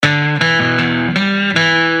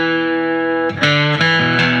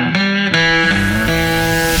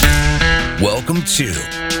to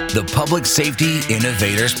the Public Safety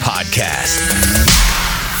Innovators Podcast.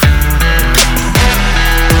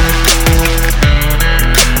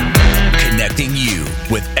 Connecting you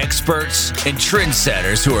with experts and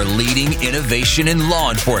trendsetters who are leading innovation in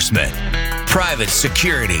law enforcement, private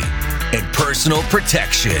security, and personal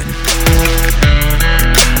protection.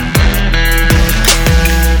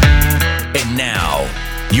 And now,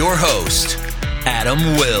 your host, Adam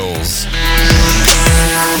Wills.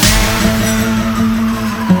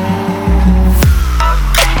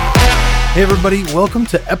 Hey everybody, welcome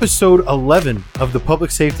to episode 11 of the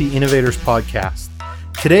Public Safety Innovators Podcast.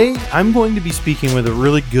 Today, I'm going to be speaking with a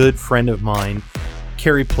really good friend of mine,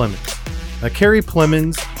 Kerry Plemmons. Kerry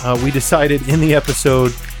Plemmons, we decided in the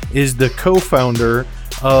episode, is the co-founder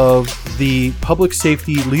of the Public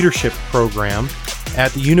Safety Leadership Program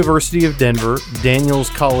at the University of Denver, Daniels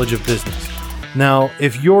College of Business. Now,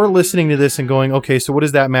 if you're listening to this and going, okay, so what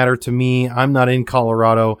does that matter to me? I'm not in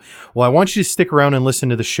Colorado. Well, I want you to stick around and listen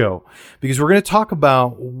to the show because we're going to talk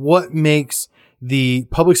about what makes the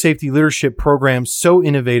Public Safety Leadership Program so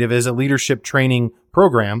innovative as a leadership training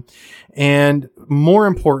program. And more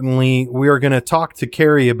importantly, we are going to talk to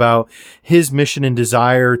Kerry about his mission and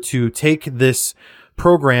desire to take this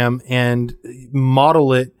program and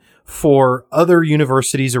model it for other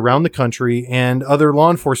universities around the country and other law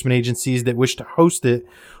enforcement agencies that wish to host it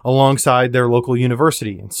alongside their local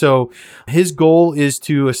university. And so his goal is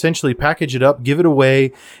to essentially package it up, give it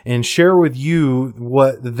away, and share with you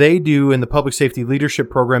what they do in the Public Safety Leadership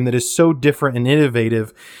Program that is so different and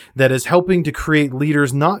innovative, that is helping to create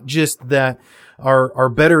leaders, not just that are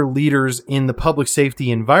better leaders in the public safety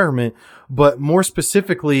environment, but more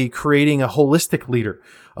specifically creating a holistic leader,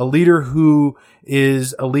 a leader who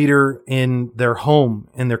is a leader in their home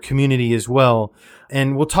and their community as well.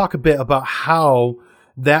 And we'll talk a bit about how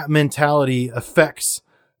that mentality affects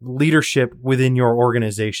leadership within your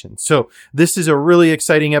organization. So this is a really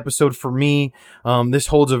exciting episode for me. This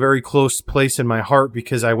holds a very close place in my heart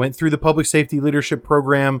because I went through the Public Safety Leadership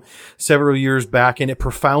Program several years back, and it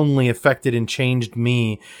profoundly affected and changed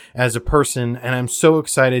me as a person. And I'm so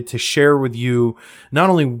excited to share with you not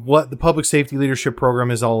only what the Public Safety Leadership Program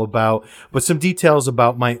is all about, but some details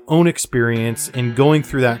about my own experience in going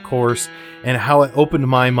through that course and how it opened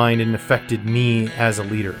my mind and affected me as a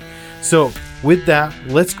leader. So with that,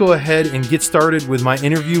 let's go ahead and get started with my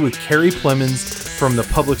interview with Kerry Plemmons from the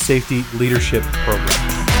Public Safety Leadership Program.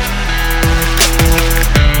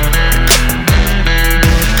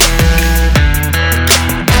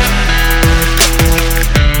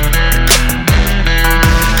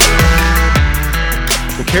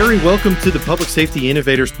 Well, Kerry, welcome to the Public Safety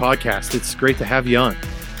Innovators Podcast. It's great to have you on.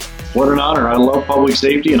 What an honor. I love public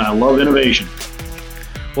safety and I love innovation.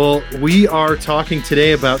 Well, we are talking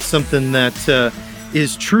today about something that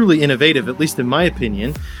is truly innovative, at least in my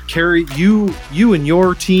opinion. Kerry, you and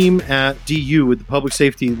your team at DU with the Public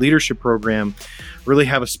Safety Leadership Program really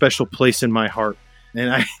have a special place in my heart.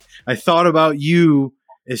 And I thought about you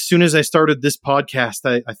as soon as I started this podcast.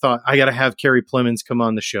 I thought, I got to have Kerry Plemmons come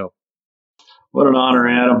on the show. What an honor,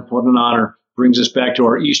 Adam. What an honor. Brings us back to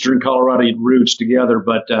our Eastern Colorado roots together.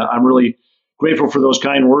 But I'm really grateful for those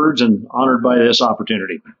kind words and honored by this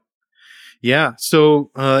opportunity. Yeah.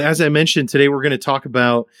 So as I mentioned, today we're going to talk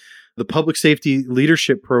about the Public Safety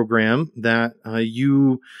Leadership Program that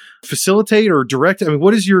you facilitate or direct. I mean,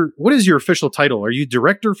 what is your official title? Are you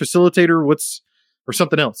director, facilitator, or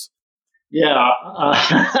something else? Yeah.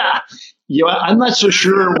 I'm not so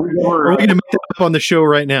sure. We're going to make that up on the show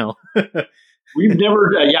right now. We've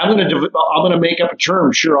never. I'm going to make up a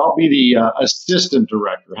term. Sure, I'll be the assistant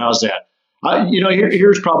director. How's that?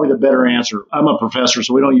 Here's probably the better answer. I'm a professor,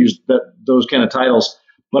 so we don't use those kind of titles.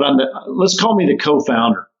 But let's call me the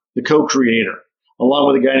co-founder, the co-creator, along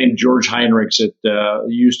with a guy named George Heinrichs that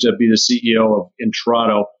used to be the CEO of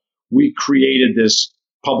Intrado. We created this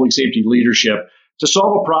public safety leadership to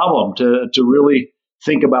solve a problem, to really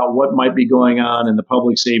think about what might be going on in the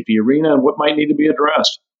public safety arena and what might need to be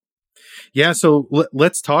addressed. Yeah, so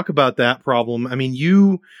let's talk about that problem. I mean,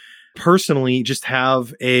 you personally just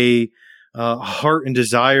have a heart and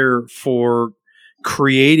desire for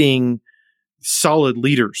creating solid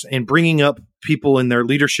leaders and bringing up people in their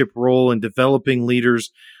leadership role and developing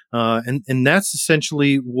leaders. And that's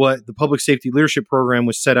essentially what the Public Safety Leadership Program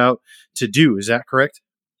was set out to do. Is that correct?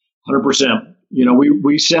 100%.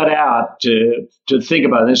 We set out to think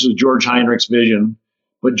about it. This was George Heinrich's vision,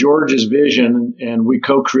 but George's vision, and we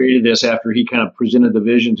co-created this after he kind of presented the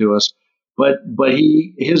vision to us. But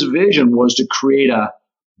his vision was to create a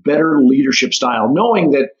better leadership style,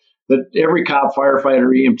 knowing that every cop, firefighter,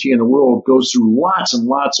 EMT in the world goes through lots and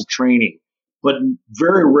lots of training. but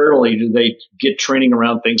very rarely do they get training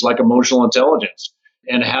around things like emotional intelligence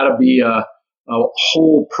and how to be a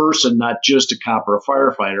whole person, not just a cop or a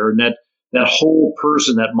firefighter. And that whole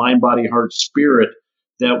person, that mind, body, heart, spirit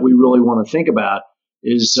that we really want to think about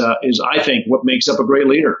is I think what makes up a great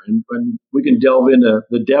leader. And we can delve into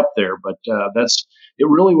the depth there, but it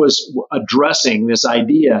really was addressing this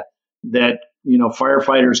idea that,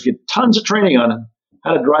 firefighters get tons of training on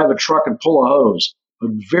how to drive a truck and pull a hose,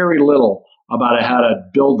 but very little about how to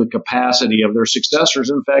build the capacity of their successors.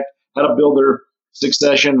 In fact, how to build their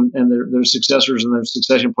succession and their successors and their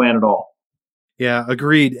succession plan at all. Yeah,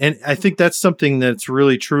 agreed. And I think that's something that's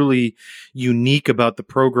really, truly unique about the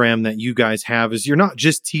program that you guys have is you're not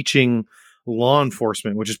just teaching law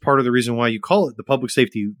enforcement, which is part of the reason why you call it the Public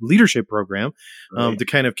Safety Leadership Program, Right. to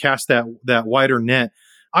kind of cast that wider net.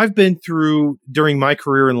 I've been through, during my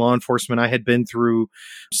career in law enforcement, I had been through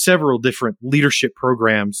several different leadership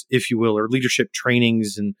programs, if you will, or leadership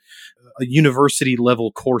trainings and university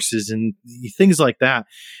level courses and things like that.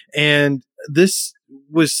 And this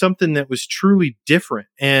was something that was truly different.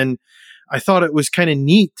 And I thought it was kind of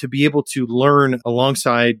neat to be able to learn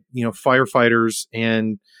alongside, firefighters.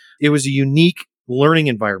 And it was a unique learning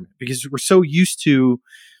environment because we're so used to,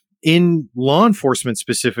 in law enforcement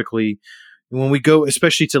specifically, when we go,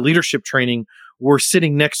 especially to leadership training, we're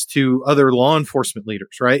sitting next to other law enforcement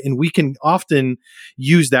leaders, right? And we can often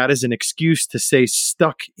use that as an excuse to stay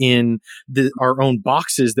stuck in our own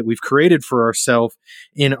boxes that we've created for ourselves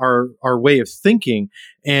in our way of thinking.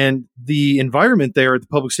 And the environment there at the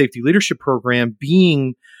Public Safety Leadership Program,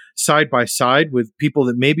 being side by side with people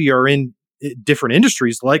that maybe are in different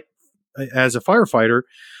industries, like as a firefighter,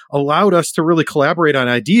 allowed us to really collaborate on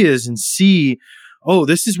ideas and see, oh,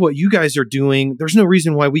 this is what you guys are doing. There's no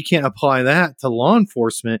reason why we can't apply that to law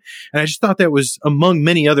enforcement. And I just thought that was, among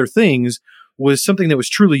many other things, was something that was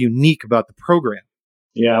truly unique about the program.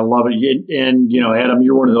 Yeah, I love it. And, Adam,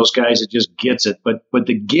 you're one of those guys that just gets it. But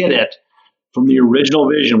to get it from the original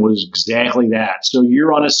vision was exactly that. So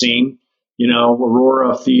you're on a scene,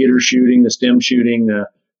 Aurora theater shooting, the STEM shooting, the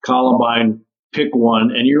Columbine, pick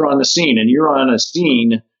one, and you're on the scene. And you're on a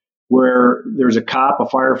scene where there's a cop, a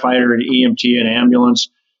firefighter, an EMT, an ambulance,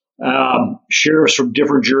 sheriffs from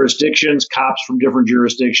different jurisdictions, cops from different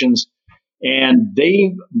jurisdictions, and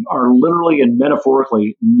they are literally and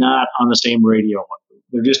metaphorically not on the same radio.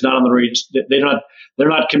 They're just not on the radio. They're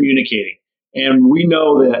not communicating. And we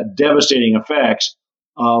know the devastating effects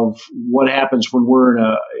of what happens when we're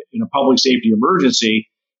in a public safety emergency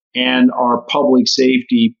and our public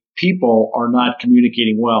safety people are not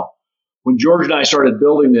communicating well. When George and I started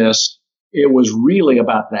building this, it was really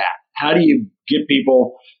about that. How do you get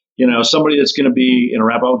people, somebody that's going to be in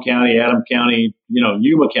Arapahoe County, Adams County,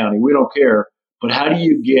 Yuma County, we don't care. But how do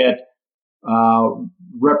you get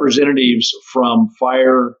representatives from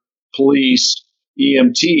fire, police,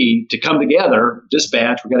 EMT to come together,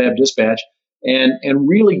 dispatch, we got to have dispatch, and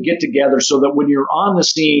really get together so that when you're on the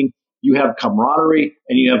scene, you have camaraderie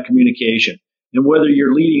and you have communication. And whether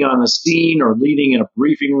you're leading on the scene or leading in a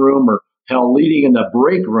briefing room or leading in the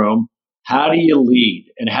break room, how do you lead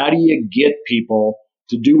and how do you get people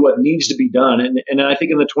to do what needs to be done? And I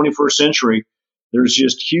think in the 21st century, there's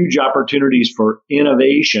just huge opportunities for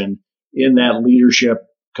innovation in that leadership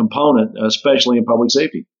component, especially in public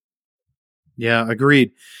safety. Yeah,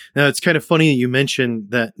 agreed. Now, it's kind of funny that you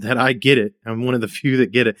mentioned that I get it. I'm one of the few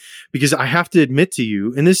that get it, because I have to admit to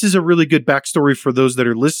you, and this is a really good backstory for those that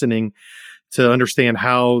are listening to understand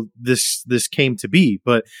how this came to be.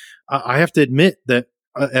 But I have to admit that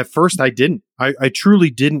at first I didn't. I truly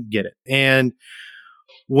didn't get it. And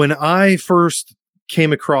when I first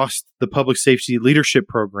came across the Public Safety Leadership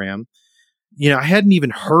Program, I hadn't even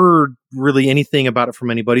heard really anything about it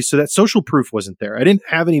from anybody. So that social proof wasn't there. I didn't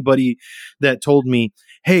have anybody that told me,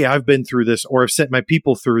 hey, I've been through this, or I've sent my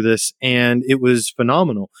people through this, and it was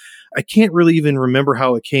phenomenal. I can't really even remember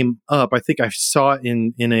how it came up. I think I saw it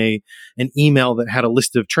in an email that had a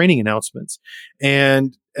list of training announcements.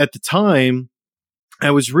 And at the time,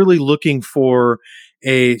 I was really looking for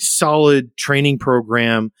a solid training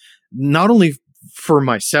program, not only for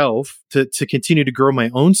myself to continue to grow my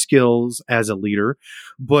own skills as a leader,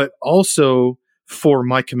 but also for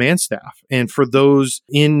my command staff and for those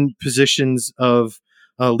in positions of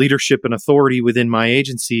leadership and authority within my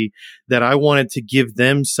agency, that I wanted to give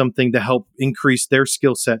them something to help increase their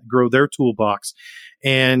skill set, grow their toolbox.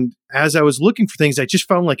 And as I was looking for things, I just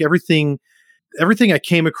found like everything I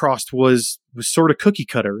came across was sort of cookie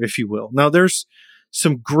cutter, if you will. Now, there's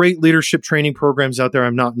some great leadership training programs out there.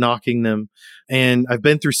 I'm not knocking them. And I've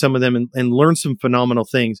been through some of them and learned some phenomenal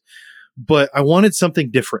things. But I wanted something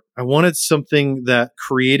different. I wanted something that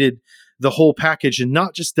created the whole package and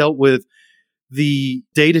not just dealt with the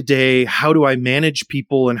day-to-day, how do I manage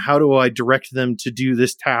people and how do I direct them to do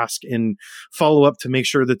this task and follow up to make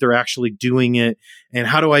sure that they're actually doing it, and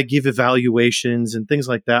how do I give evaluations and things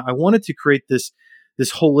like that. I wanted to create this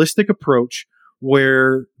holistic approach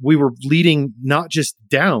where we were leading not just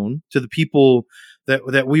down to the people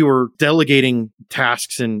that we were delegating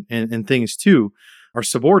tasks and things to, our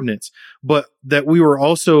subordinates, but that we were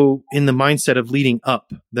also in the mindset of leading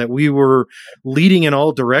up, that we were leading in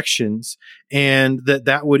all directions, and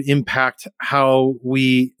that would impact how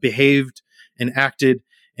we behaved and acted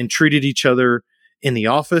and treated each other in the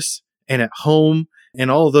office and at home and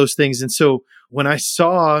all of those things. And so when I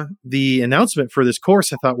saw the announcement for this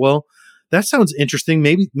course, I thought, well, that sounds interesting.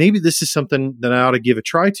 Maybe this is something that I ought to give a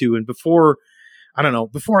try to. And before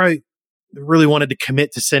I really wanted to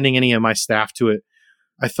commit to sending any of my staff to it,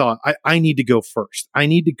 I thought, I need to go first. I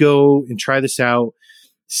need to go and try this out,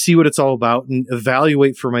 see what it's all about, and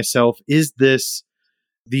evaluate for myself, is this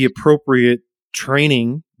the appropriate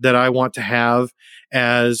training that I want to have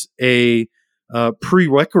as a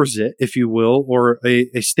prerequisite, if you will, or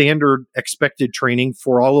a standard expected training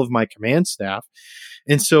for all of my command staff.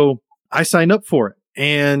 And so I signed up for it.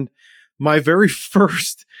 And my very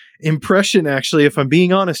first impression, actually, if I'm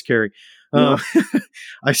being honest, Kerry,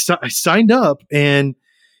 I signed up, and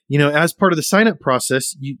as part of the sign up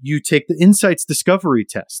process, you take the insights discovery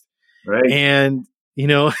test. Right. And,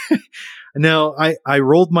 now I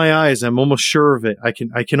rolled my eyes. I'm almost sure of it. I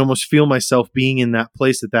can almost feel myself being in that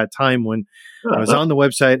place at that time when I was on the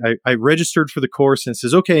website. I registered for the course, and it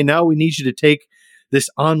says, okay, now we need you to take this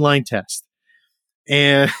online test.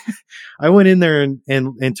 And I went in there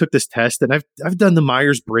and took this test, and I've done the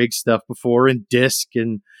Myers-Briggs stuff before, and DISC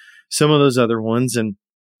and some of those other ones. And,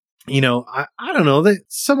 I don't know, that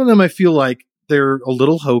some of them I feel like they're a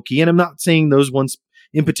little hokey, and I'm not saying those ones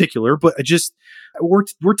in particular, but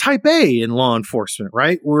we're type A in law enforcement,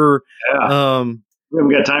 right? We haven't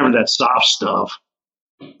got time for that soft stuff.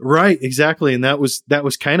 Right. Exactly. And that was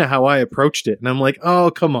kind of how I approached it. And I'm like,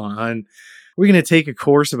 oh, come on. We're going to take a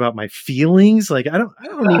course about my feelings. Like, I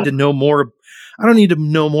don't need to know more. I don't need to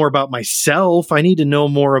know more about myself. I need to know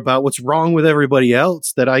more about what's wrong with everybody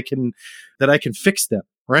else that I can fix them.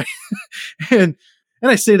 Right. and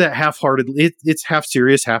I say that half-heartedly. It's half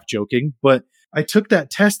serious, half joking, but I took that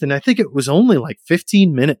test, and I think it was only like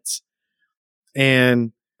 15 minutes,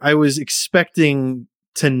 and I was expecting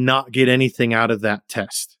to not get anything out of that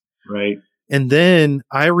test. Right. And then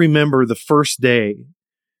I remember the first day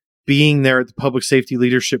being there at the public safety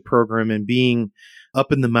leadership program and being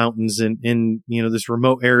up in the mountains and in, this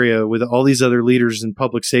remote area with all these other leaders in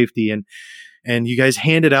public safety. And you guys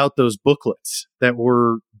handed out those booklets that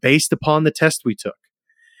were based upon the test we took.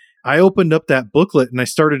 I opened up that booklet and I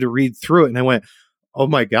started to read through it, and I went, oh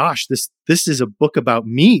my gosh, this is a book about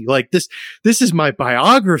me. Like this is my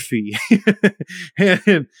biography.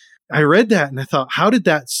 And I read that and I thought, how did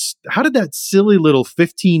that silly little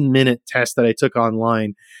 15-minute test that I took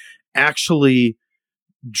online actually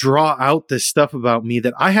draw out this stuff about me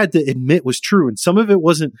that I had to admit was true? And some of it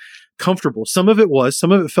wasn't comfortable. Some of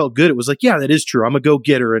it felt good. It was like, yeah, that is true. I'm a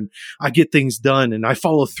go-getter and I get things done and I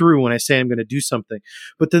follow through when I say I'm going to do something.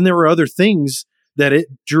 But then there were other things that it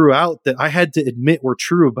drew out that I had to admit were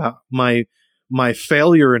true about my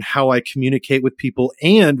failure and how I communicate with people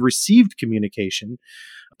and received communication.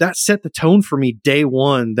 That set the tone for me day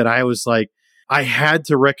one, that I was like, I had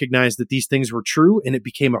to recognize that these things were true, and it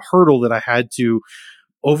became a hurdle that I had to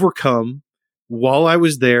overcome while I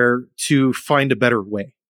was there to find a better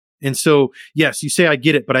way. And so, yes, you say I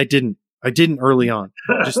get it, but I didn't early on,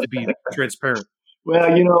 just to be transparent.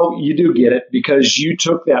 Well, you do get it, because you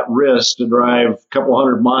took that risk to drive a couple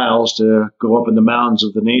 100 miles to go up in the mountains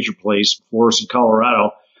of the nature place, Forest in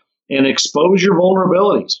Colorado, and expose your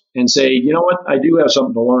vulnerabilities and say, you know what, I do have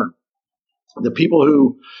something to learn. The people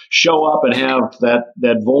who show up and have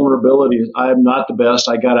that vulnerability, I am not the best.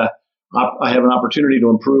 I have an opportunity to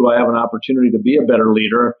improve. I have an opportunity to be a better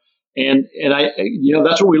leader. And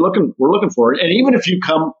that's what we're looking for. And even if you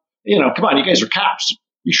come on, you guys are cops.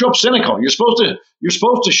 You show up cynical. You're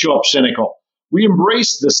supposed to show up cynical. We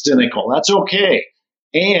embrace the cynical. That's okay.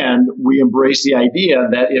 And we embrace the idea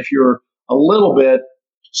that if you're a little bit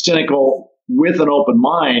cynical with an open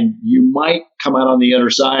mind, you might come out on the other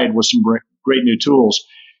side with some great new tools.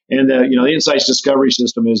 And the Insights Discovery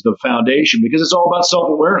System is the foundation, because it's all about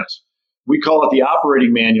self-awareness. We call it the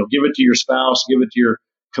operating manual. Give it to your spouse, give it to your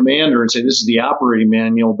commander, and say, this is the operating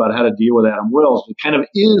manual about how to deal with Adam Wills. It kind of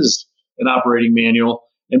is an operating manual.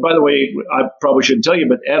 And by the way, I probably shouldn't tell you,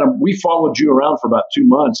 but Adam, we followed you around for about 2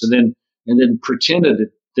 months and then pretended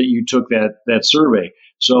that you took that survey.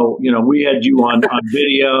 So, we had you on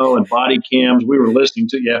video and body cams. We were listening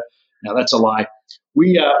to you. Now that's a lie.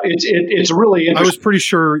 It's really interesting. I was pretty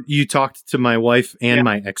sure you talked to my wife and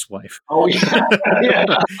my ex-wife. Oh yeah, yeah.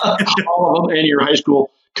 All of them, and your high school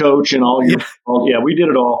coach and all your. We did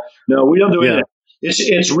it all. No, we don't do anything.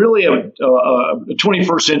 It's really a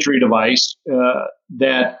 21st century device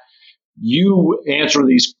that you answer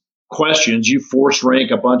these questions. You force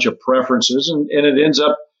rank a bunch of preferences, and it ends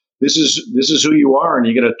up this is who you are, and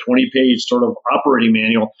you get a 20-page sort of operating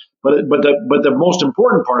manual. But the most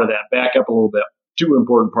important part of that, back up a little bit, two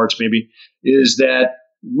important parts maybe, is that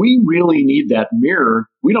we really need that mirror.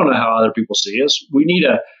 We don't know how other people see us.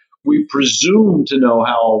 We presume to know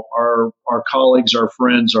how our colleagues, our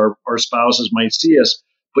friends, our spouses might see us,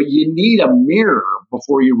 but you need a mirror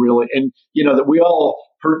before you really, and that we all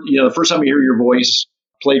heard, the first time you hear your voice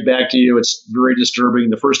played back to you, it's very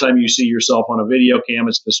disturbing. The first time you see yourself on a video cam,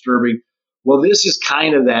 it's disturbing. Well, this is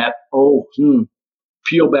kind of that,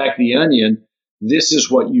 peel back the onion. This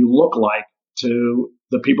is what you look like to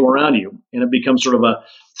the people around you. And it becomes sort of a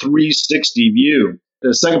 360 view.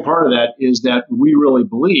 The second part of that is that we really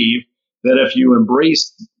believe that if you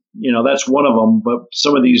embrace, that's one of them, but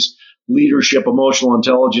some of these leadership, emotional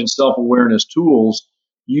intelligence, self-awareness tools,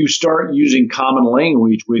 you start using common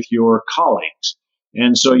language with your colleagues.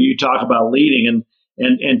 And so you talk about leading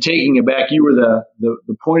and taking it back. You were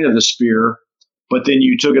the point of the spear, but then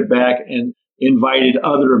you took it back and invited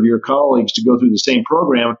other of your colleagues to go through the same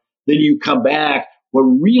program. Then you come back. What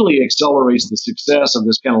really accelerates the success of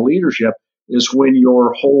this kind of leadership is when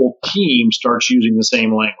your whole team starts using the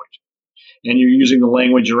same language. And you're using the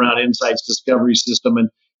language around insights discovery system and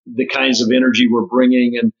the kinds of energy we're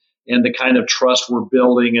bringing and the kind of trust we're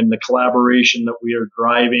building and the collaboration that we are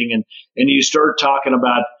driving. And you start talking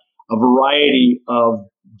about a variety of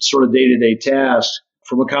sort of day-to-day tasks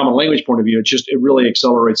from a common language point of view. It really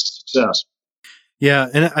accelerates the success. Yeah.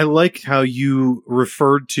 And I like how you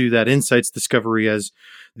referred to that insights discovery as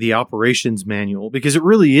the operations manual, because it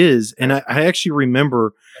really is. And I actually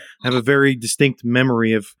remember, I have a very distinct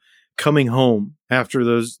memory of coming home after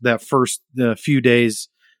that first few days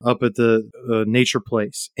up at the nature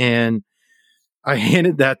place. And I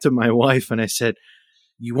handed that to my wife and I said,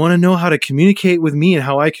 you want to know how to communicate with me and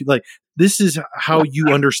how I could, this is how you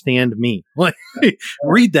understand me.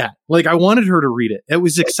 Read that. I wanted her to read it. It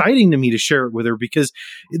was exciting to me to share it with her because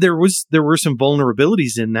there were some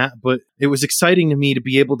vulnerabilities in that, but it was exciting to me to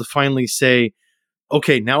be able to finally say,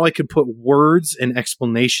 okay, now I can put words and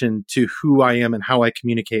explanation to who I am and how I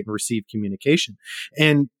communicate and receive communication.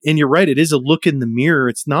 And you're right. It is a look in the mirror.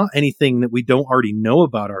 It's not anything that we don't already know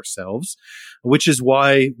about ourselves, which is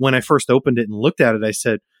why when I first opened it and looked at it, I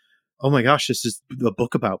said, oh my gosh, this is a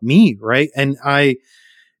book about me. Right. And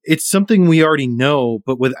it's something we already know,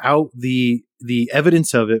 but without the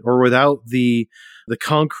evidence of it or without the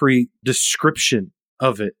concrete description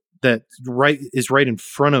of it that is right in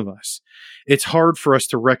front of us, it's hard for us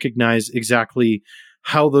to recognize exactly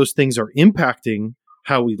how those things are impacting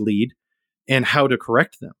how we lead and how to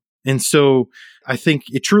correct them. And so I think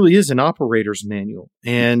it truly is an operator's manual,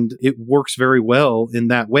 and it works very well in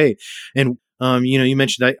that way. And, you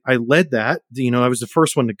mentioned I led that, I was the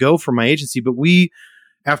first one to go for my agency, but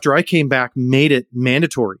after I came back, made it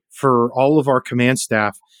mandatory for all of our command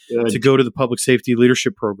staff to go to the public safety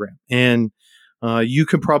leadership program. And you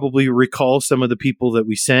can probably recall some of the people that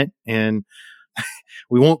we sent, and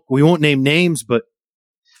we won't name names, but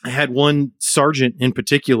I had one sergeant in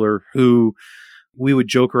particular who we would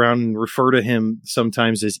joke around and refer to him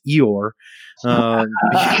sometimes as Eeyore. And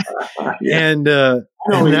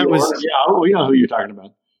that was, we know who you're talking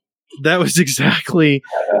about. That was exactly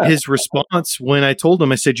his response when I told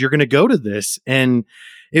him, I said, you're going to go to this. And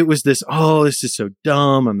it was this, this is so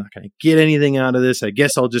dumb. I'm not going to get anything out of this. I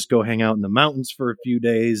guess I'll just go hang out in the mountains for a few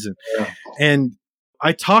days. And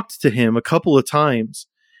I talked to him a couple of times.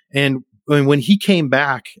 And when he came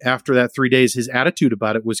back after that 3 days, his attitude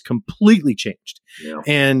about it was completely changed. Yeah.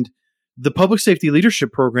 And the public safety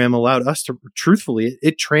leadership program allowed us to, truthfully,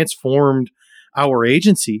 it transformed our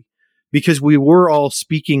agency because we were all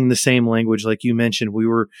speaking the same language. Like you mentioned, we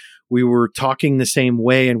were talking the same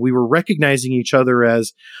way, and we were recognizing each other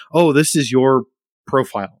as, oh, this is your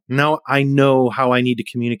profile. Now I know how I need to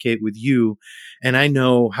communicate with you, and I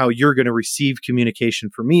know how you're going to receive communication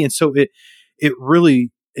from me. And so it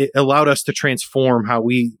really allowed us to transform how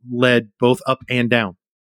we led both up and down.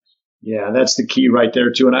 Yeah, that's the key right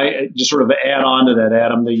there too. And I just sort of add on to that,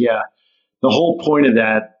 Adam, the whole point of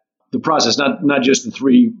that, the process, not just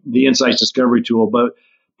the insights discovery tool, but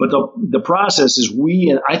the process is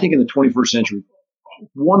I think in the 21st century,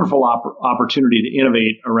 wonderful opportunity to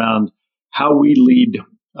innovate around how we lead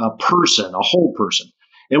person, a whole person.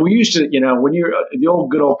 And we used to, when you're the old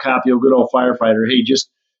good old cop, the old good old firefighter, hey, just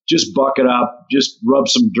buck it up, just rub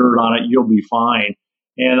some dirt on it, you'll be fine.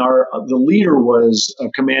 And the leader was a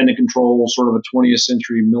command and control, sort of a 20th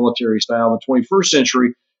century military style. The 21st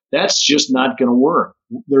century, that's just not going to work.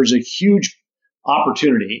 There's a huge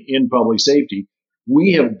opportunity in public safety.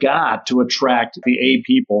 We have got to attract the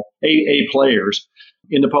A players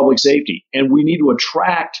into public safety. And we need to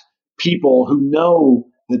attract people who know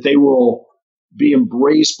that they will be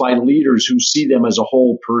embraced by leaders who see them as a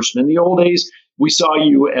whole person. In the old days, we saw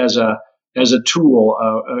you as a tool,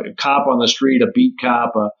 a cop on the street, a beat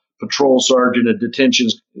cop, a patrol sergeant, a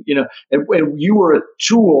detentions, and you were a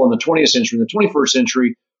tool in the 20th century. In the 21st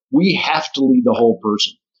century, we have to lead the whole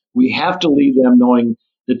person. We have to lead them knowing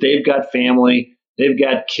that they've got family, they've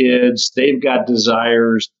got kids, they've got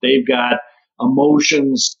desires, they've got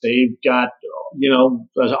emotions, they've got,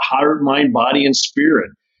 a heart, mind, body, and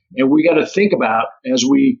spirit. And we got to think about, as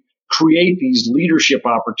we create these leadership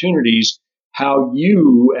opportunities, how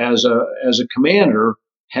you as a commander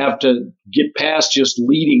have to get past just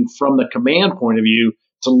leading from the command point of view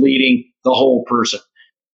to leading the whole person.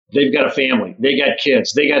 They've got a family, they got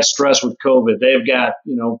kids, they got stress with COVID, they've got,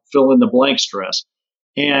 fill in the blank stress.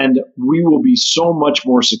 And we will be so much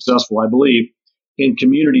more successful, I believe, in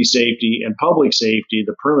community safety and public safety,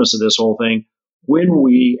 the premise of this whole thing, when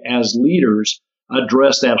we as leaders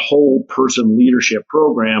address that whole person leadership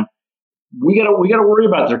program. We got to worry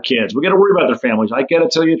about their kids. We got to worry about their families. I got to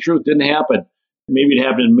tell you the truth, it didn't happen. Maybe it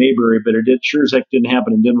happened in Mayberry, but it sure as heck didn't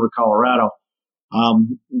happen in Denver, Colorado.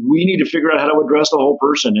 We need to figure out how to address the whole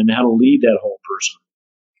person and how to lead that whole person.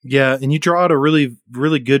 Yeah, and you draw out a really,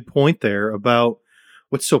 really good point there about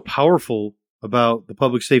what's so powerful about the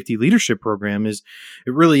public safety leadership program is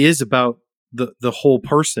it really is about the whole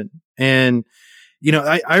person. And,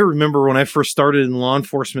 I remember when I first started in law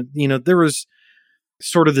enforcement, there was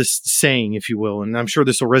sort of this saying, if you will, and I'm sure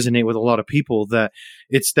this will resonate with a lot of people, that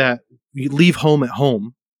it's that you leave home at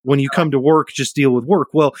home. When you come to work, just deal with work.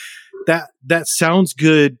 Well, that sounds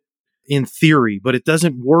good in theory, but it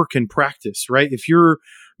doesn't work in practice, right? If your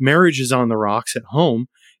marriage is on the rocks at home,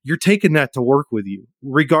 you're taking that to work with you,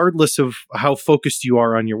 regardless of how focused you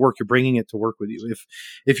are on your work. You're bringing it to work with you.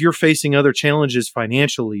 If you're facing other challenges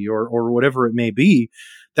financially or whatever it may be,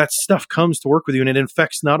 that stuff comes to work with you,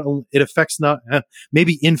 and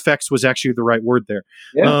maybe infects was actually the right word there.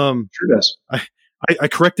 Yeah, sure does. I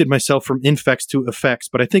corrected myself from infects to effects,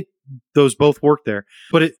 but I think those both work there.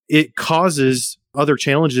 But it causes other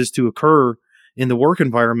challenges to occur in the work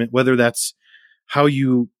environment, whether that's how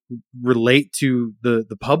you relate to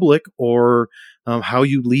the public or how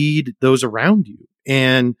you lead those around you.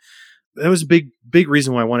 And that was a big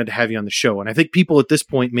reason why I wanted to have you on the show. And I think people at this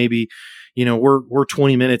point, maybe, we're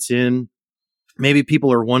 20 minutes in, maybe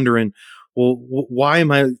people are wondering, well, why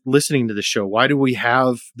am I listening to this show? Why do we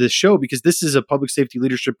have this show? Because this is a public safety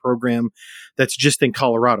leadership program that's just in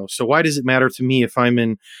Colorado. So why does it matter to me if I'm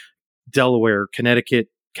in Delaware, Connecticut,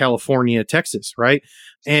 California, Texas, right?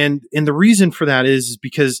 And the reason for that is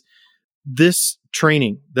because this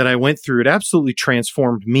training that I went through, it absolutely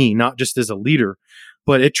transformed me, not just as a leader,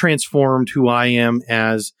 but it transformed who I am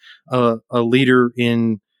as a leader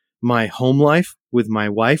in my home life, with my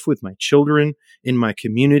wife, with my children, in my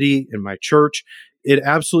community, in my church. It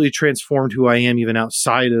absolutely transformed who I am even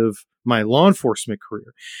outside of my law enforcement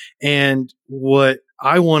career. And what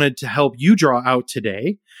I wanted to help you draw out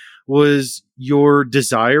today was your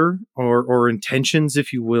desire or intentions,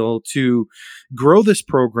 if you will, to grow this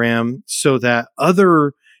program so that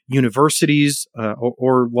other universities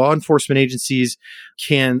or law enforcement agencies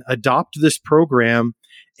can adopt this program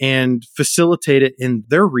and facilitate it in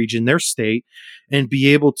their region, their state, and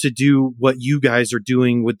be able to do what you guys are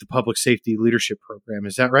doing with the public safety leadership program.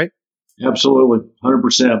 Is that right? Absolutely.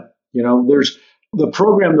 100%. There's the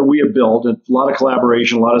program that we have built, a lot of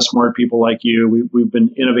collaboration, a lot of smart people like you. We've been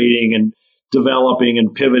innovating and developing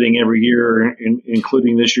and pivoting every year,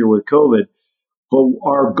 including this year with COVID. But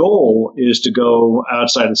our goal is to go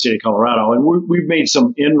outside the state of Colorado. And we've made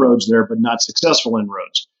some inroads there, but not successful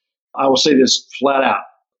inroads. I will say this flat out.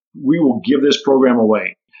 We will give this program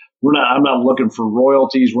away. I'm not looking for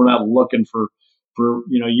royalties. We're not looking for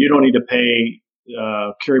you don't need to pay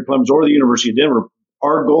Kerry Plemmons or the University of Denver.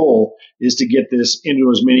 Our goal is to get this into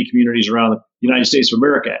as many communities around the United States of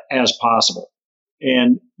America as possible.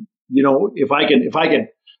 And, if I could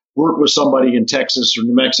work with somebody in Texas or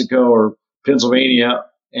New Mexico or Pennsylvania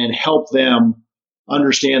and help them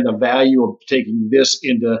understand the value of taking this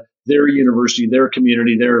into their university, their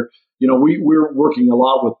community, we're working a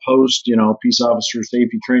lot with POST, Peace Officer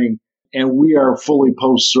Safety Training and we are fully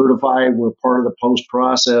post certified. We're part of the post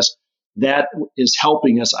process. That is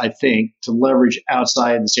helping us, I think, to leverage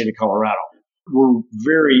outside the state of Colorado. We're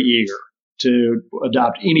very eager to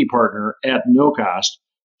adopt any partner at no cost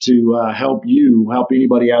to help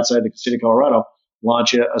anybody outside the state of Colorado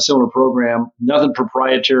launch a similar program. Nothing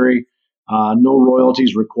proprietary, no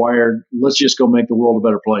royalties required. Let's just go make the world a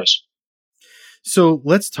better place. So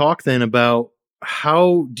let's talk then about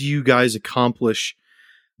how do you guys accomplish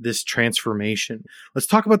this transformation? Let's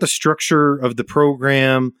talk about the structure of the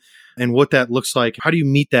program and what that looks like. How do you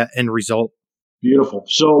meet that end result? Beautiful.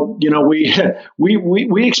 So,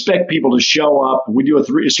 we expect people to show up.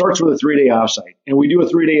 It starts with a 3-day offsite, and we do a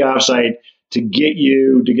 3-day offsite to get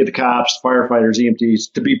the cops, firefighters,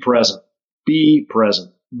 EMTs to be present. Be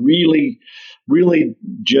present. Really, really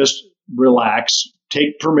just relax.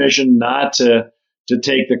 Take permission not to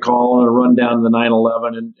take the call on a run down to the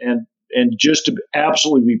 911 and just to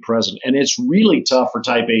absolutely be present. And it's really tough for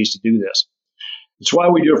type A's to do this. It's why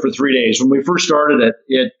we do it for 3 days. When we first started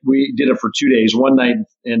it, we did it for 2 days, 1 night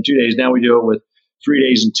and 2 days. Now we do it with 3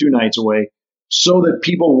 days and 2 nights away so that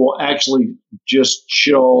people will actually just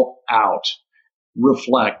chill out,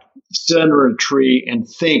 reflect, sit under a tree and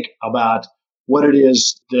think about what it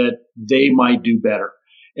is that they might do better.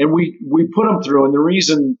 And we put them through, and the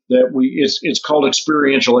reason that it's called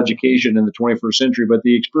experiential education in the 21st century, but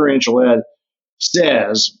the experiential ed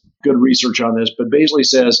says, good research on this, but basically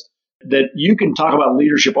says that you can talk about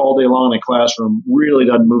leadership all day long in a classroom, really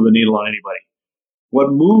doesn't move the needle on anybody.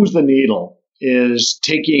 What moves the needle is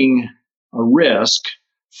taking a risk,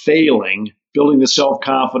 failing, building the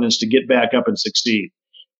self-confidence to get back up and succeed.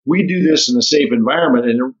 We do this in a safe environment,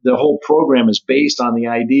 and the whole program is based on the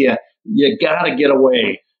idea you got to get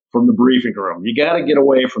away from the briefing room. You got to get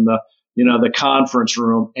away from the conference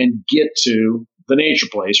room and get to the nature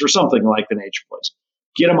place or something like the nature place.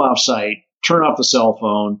 Get them off site, turn off the cell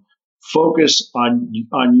phone, focus on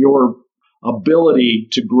your ability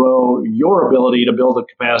to grow, your ability to build the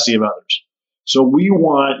capacity of others. So we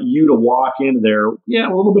want you to walk into there,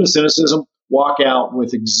 a little bit of cynicism, walk out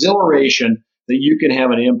with exhilaration that you can have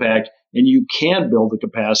an impact and you can build the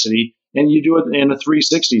capacity, and you do it in a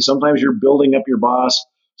 360. Sometimes you're building up your boss,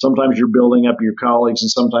 sometimes you're building up your colleagues,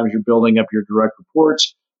 and sometimes you're building up your direct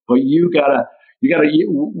reports. But you gotta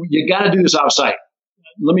do this offsite.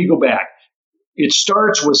 Let me go back. It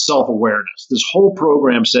starts with self-awareness. This whole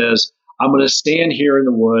program says, I'm going to stand here in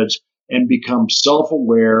the woods and become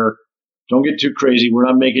self-aware. Don't get too crazy. We're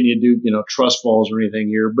not making you do, trust falls or anything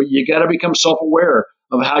here, but you got to become self-aware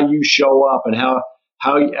of how you show up and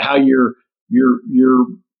how your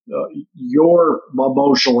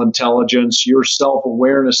emotional intelligence, your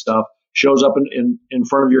self-awareness stuff shows up in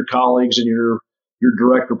front of your colleagues and your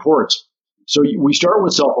direct reports. So we start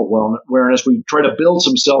with self-awareness. We try to build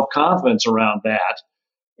some self-confidence around that.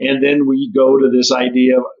 And then we go to this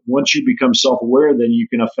idea of once you become self-aware, then you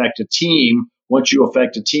can affect a team. Once you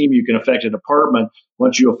affect a team, you can affect a department.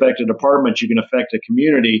 Once you affect a department, you can affect a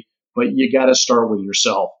community. But you got to start with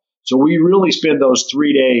yourself. So we really spend those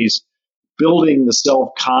 3 days building the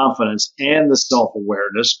self-confidence and the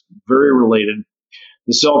self-awareness, very related,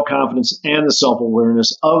 the self-confidence and the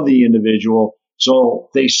self-awareness of the individual. So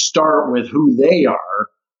they start with who they are,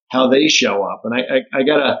 how they show up. And I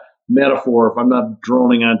got a metaphor, if I'm not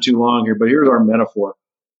droning on too long here, but here's our metaphor.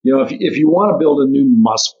 If you want to build a new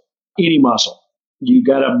muscle, any muscle, you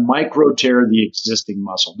got to micro tear the existing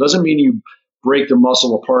muscle. Doesn't mean you break the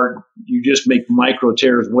muscle apart. You just make micro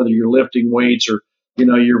tears, whether you're lifting weights or,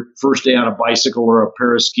 your first day on a bicycle or a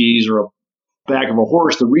pair of skis or a back of a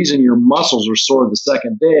horse. The reason your muscles are sore the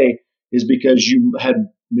second day is because you had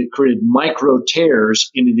created micro tears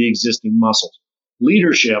into the existing muscles.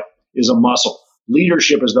 Leadership is a muscle.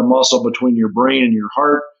 Leadership is the muscle between your brain and your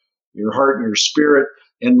heart and your spirit.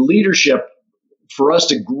 And leadership, for us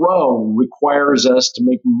to grow, requires us to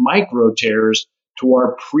make micro tears to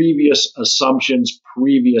our previous assumptions,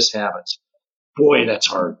 previous habits. Boy, that's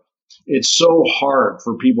hard. It's so hard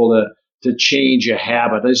for people to change a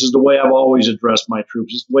habit. This is the way I've always addressed my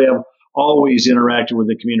troops. This is the way I've always interacted with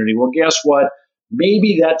the community. Well, guess what?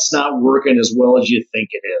 Maybe that's not working as well as you think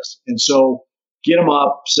it is. And so get them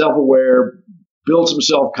up, self-aware, build some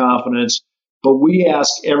self-confidence. But we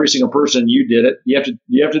ask every single person, you did it. You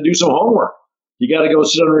have to do some homework. You got to go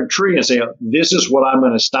sit under a tree and say, this is what I'm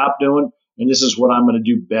going to stop doing, and this is what I'm going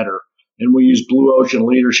to do better. And we use Blue Ocean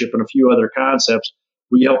Leadership and a few other concepts.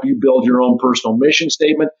 We help you build your own personal mission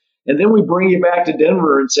statement. And then we bring you back to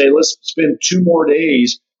Denver and say, let's spend 2 more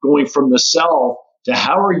days going from the self to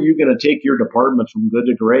how are you going to take your department from good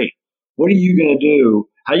to great? What are you going to do?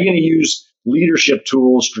 How are you going to use leadership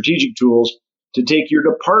tools, strategic tools to take your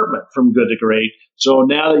department from good to great. So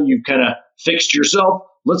now that you've kind of fixed yourself,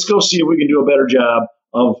 let's go see if we can do a better job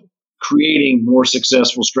of creating more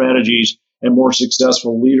successful strategies and more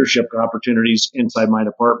successful leadership opportunities inside my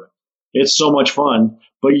department. It's so much fun.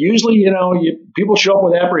 But usually, people show up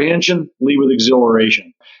with apprehension, leave with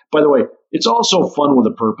exhilaration. By the way, it's also fun with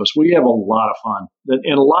a purpose. We have a lot of fun.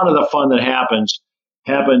 And a lot of the fun that happens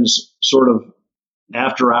sort of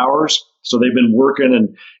after hours. So they've been working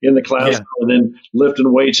and in the classroom and then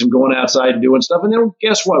lifting weights and going outside and doing stuff. And then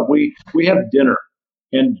guess what? We have dinner.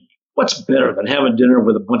 And what's better than having dinner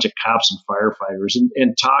with a bunch of cops and firefighters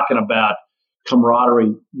and talking about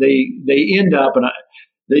camaraderie? They end up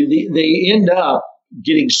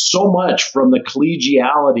getting so much from the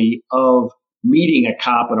collegiality of meeting a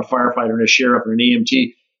cop and a firefighter and a sheriff and an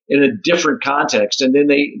EMT in a different context. And then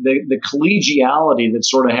the collegiality that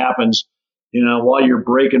sort of happens, while you're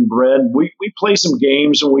breaking bread. We play some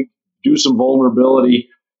games and we do some vulnerability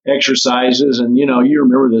exercises and, you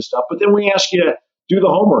remember this stuff. But then we ask you to do the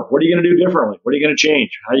homework. What are you going to do differently? What are you going to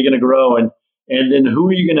change? How are you going to grow? And then who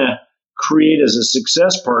are you going to create as a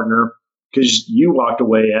success partner? Because you walked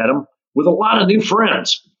away, Adam, with a lot of new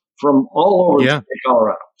friends from all over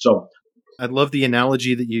Colorado. So I love the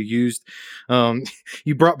analogy that you used.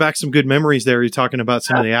 You brought back some good memories there. You're talking about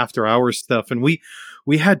some of the after hours stuff, and we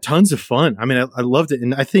had tons of fun. I mean, I loved it,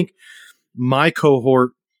 and I think my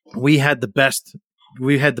cohort, we had the best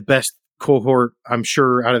cohort, I'm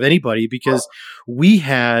sure, out of anybody, because we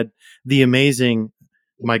had the amazing,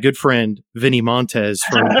 my good friend Vinny Montez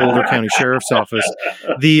from Boulder County Sheriff's Office,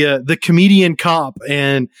 the comedian cop,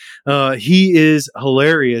 and he is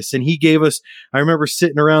hilarious. And he gave us, I remember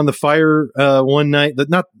sitting around the fire one night,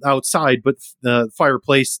 not outside, but the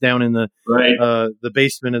fireplace down in the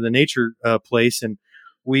basement of the nature place, and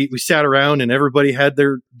we sat around and everybody had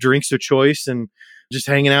their drinks of choice and just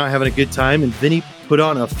hanging out, having a good time. And Vinny put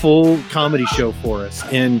on a full comedy show for us,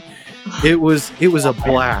 and it was a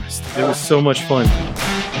blast. It was so much fun.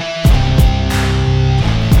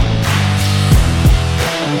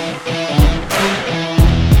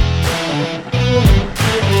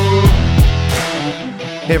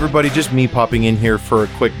 Hey everybody, just me popping in here for a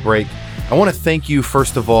quick break. I want to thank you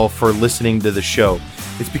first of all for listening to the show.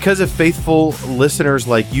 It's because of faithful listeners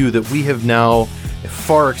like you that we have now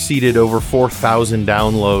far exceeded over 4,000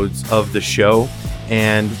 downloads of the show,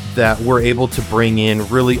 and that we're able to bring in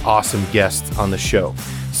really awesome guests on the show.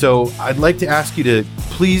 So I'd like to ask you to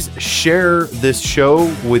please share this show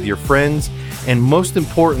with your friends, and most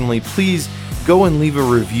importantly, please go and leave a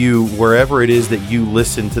review wherever it is that you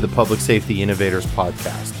listen to the Public Safety Innovators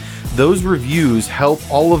podcast. Those reviews help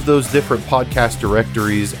all of those different podcast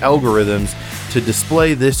directories, algorithms, to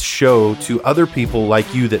display this show to other people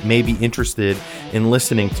like you that may be interested in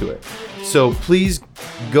listening to it. So please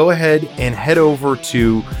go ahead and head over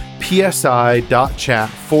to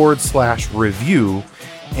psi.chat/review.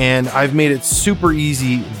 And I've made it super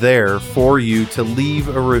easy there for you to leave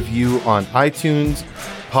a review on iTunes,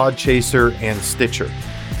 Podchaser, and Stitcher.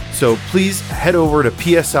 So please head over to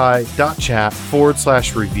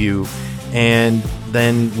psi.chat/review, and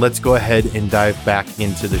then let's go ahead and dive back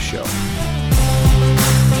into the show.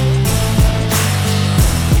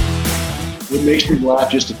 It makes me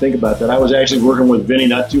laugh just to think about that. I was actually working with Vinny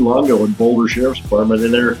not too long ago in Boulder Sheriff's Department,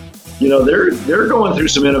 and they're going through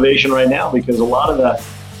some innovation right now, because a lot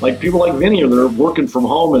of people like Vinny, they're working from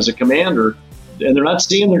home as a commander, and they're not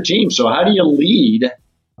seeing their team. So how do you lead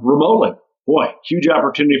remotely? Boy, huge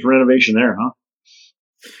opportunity for innovation there, huh?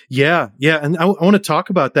 Yeah. And I want to talk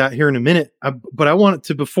about that here in a minute. But I want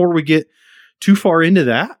to, before we get too far into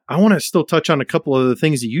that, I want to still touch on a couple of the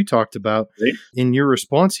things that you talked about in your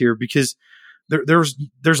response here, because there's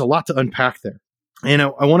a lot to unpack there. And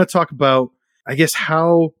I want to talk about, I guess,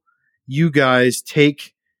 how you guys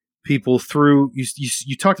take people through.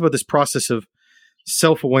 You talked about this process of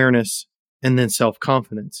self-awareness and then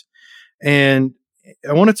self-confidence. And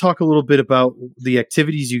I want to talk a little bit about the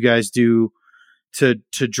activities you guys do to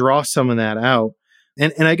draw some of that out.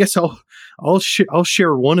 And I guess I'll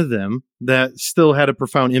share one of them that still had a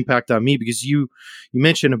profound impact on me, because you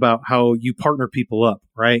mentioned about how you partner people up,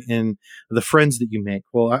 right? And the friends that you make.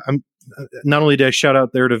 Well, I'm not only did I shout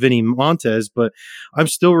out there to Vinny Montez, but I'm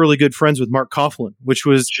still really good friends with Mark Coughlin, which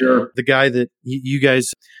was the guy that you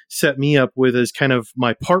guys set me up with as kind of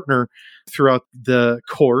my partner throughout the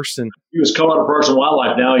course. And he was Colorado Parks and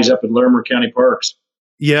Wildlife. Now he's up in Larimer County Parks.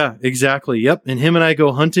 Yeah, exactly. Yep. And him and I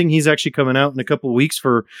go hunting. He's actually coming out in a couple of weeks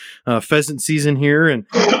for pheasant season here. And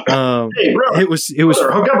hey, brother, it was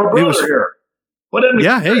hook up a brother here.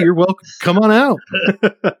 Hey, you're welcome. Come on out.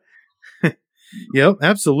 Yep,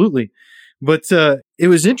 absolutely. But it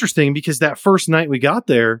was interesting because that first night we got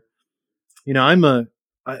there,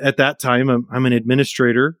 at that time, I'm an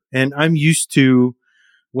administrator, and I'm used to,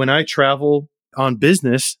 when I travel on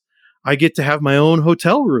business, I get to have my own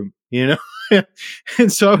hotel room,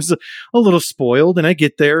 And so I was a little spoiled, and I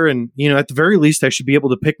get there and, at the very least I should be able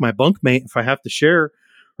to pick my bunkmate if I have to share.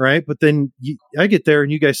 Right. But then I get there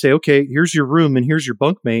and you guys say, okay, here's your room and here's your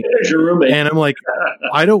bunkmate. Here's your roommate. And I'm like,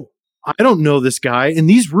 I don't know this guy. In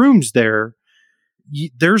these rooms there's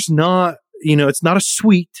not, it's not a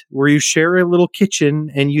suite where you share a little kitchen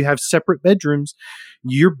and you have separate bedrooms.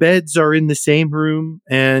 Your beds are in the same room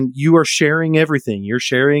and you are sharing everything. You're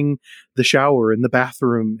sharing the shower and the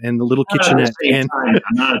bathroom and the little kitchenette.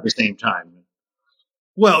 Not at the same time.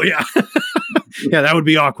 Well, yeah. Yeah, that would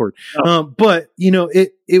be awkward. But,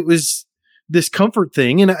 it was this comfort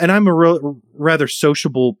thing. And I'm a rather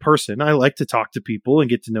sociable person. I like to talk to people and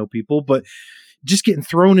get to know people. But just getting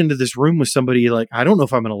thrown into this room with somebody, like, I don't know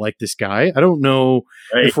if I'm going to like this guy. I don't know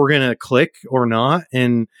if we're going to click or not.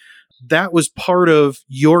 And that was part of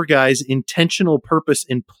your guys' intentional purpose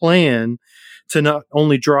and plan to not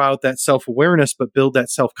only draw out that self-awareness, but build that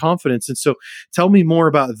self-confidence. And so tell me more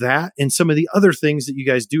about that and some of the other things that you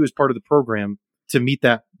guys do as part of the program to meet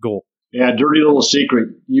that goal. Yeah, dirty little secret.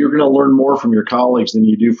 You're going to learn more from your colleagues than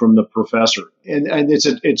you do from the professor. And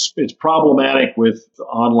it's problematic with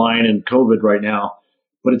online and COVID right now,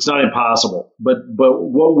 but it's not impossible. But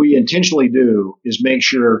what we intentionally do is make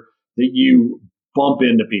sure that you bump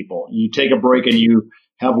into people. You take a break and you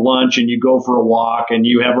have lunch and you go for a walk and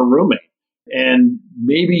you have a roommate. And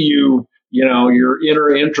maybe your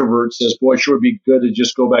inner introvert says, boy, sure would be good to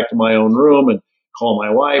just go back to my own room and call my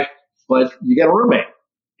wife. But you got a roommate.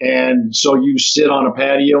 And so you sit on a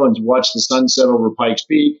patio and watch the sunset over Pikes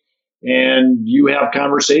Peak and you have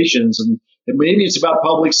conversations. And maybe it's about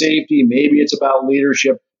public safety. Maybe it's about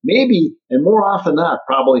leadership. Maybe, and more often than not,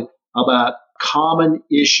 probably about common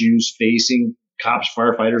issues facing cops,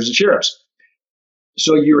 firefighters, and sheriffs.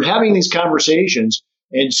 So you're having these conversations.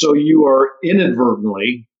 And so you are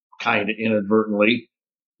kind of inadvertently,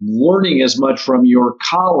 learning as much from your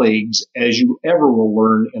colleagues as you ever will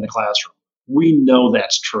learn in a classroom. We know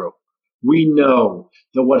that's true. We know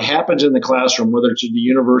that what happens in the classroom, whether it's at the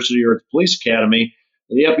university or at the police academy,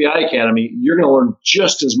 the FBI academy, you're going to learn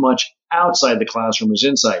just as much outside the classroom as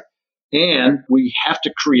inside. And we have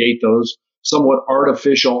to create those somewhat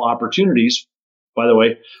artificial opportunities. By the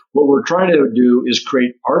way, what we're trying to do is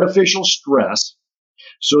create artificial stress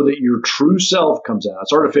so that your true self comes out.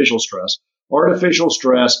 It's artificial stress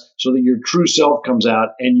so that your true self comes out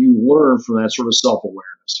and you learn from that sort of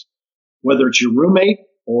self-awareness. Whether it's your roommate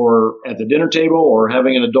or at the dinner table or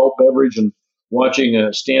having an adult beverage and watching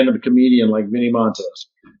a stand-up comedian like Vinnie Montez.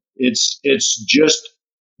 It's just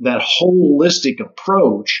that holistic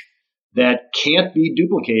approach that can't be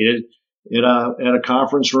duplicated at a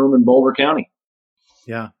conference room in Boulder County.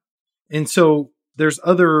 Yeah. And so there's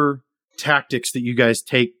other tactics that you guys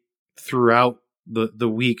take throughout the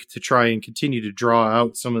week to try and continue to draw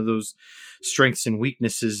out some of those strengths and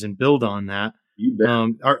weaknesses and build on that. You bet.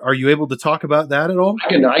 Are you able to talk about that at all?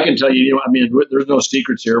 I can tell you, there's no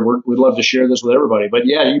secrets here. We'd love to share this with everybody, but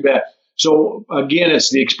yeah, you bet. So again, it's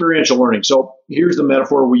the experiential learning. So here's the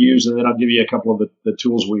metaphor we use, and then I'll give you a couple of the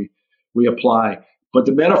tools we apply. But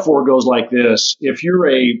the metaphor goes like this. If you're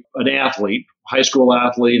an athlete, high school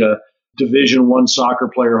athlete, a Division I soccer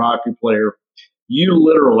player, hockey player, you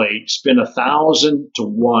literally spend 1,000 to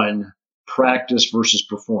 1 practice versus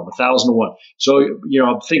perform, 1,000 to 1. So,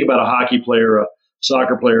 think about a hockey player, a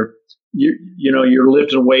soccer player. You're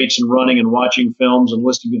lifting weights and running and watching films and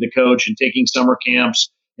listening to the coach and taking summer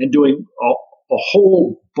camps and doing a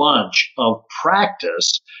whole bunch of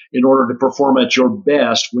practice in order to perform at your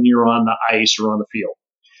best when you're on the ice or on the field.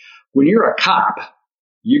 When you're a cop,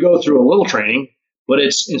 you go through a little training, but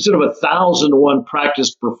it's instead of 1,000 to 1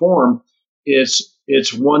 practice perform, it's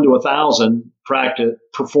 1 to 1,000 practice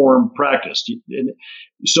perform practice. And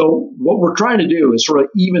so what we're trying to do is sort of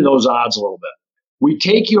even those odds a little bit. We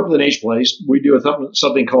take you up to the next place. We do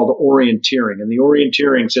something called orienteering, and the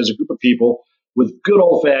orienteering says a group of people with good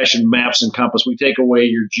old-fashioned maps and compass. We take away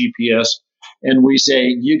your GPS, and we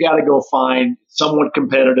say you got to go find somewhat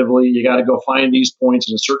competitively. You got to go find these points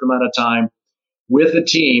in a certain amount of time with a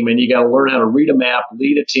team, and you got to learn how to read a map,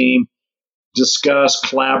 lead a team, discuss,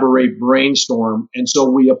 collaborate, brainstorm. And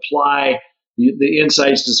so we apply the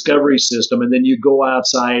insights discovery system, and then you go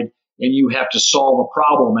outside and you have to solve a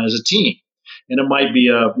problem as a team. And it might be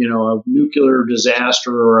a nuclear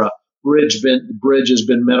disaster or a bridge has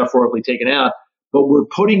been metaphorically taken out, but we're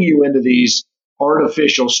putting you into these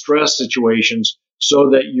artificial stress situations so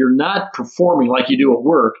that you're not performing like you do at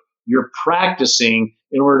work. You're practicing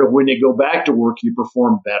in order to, when you go back to work, you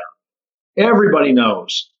perform better. Everybody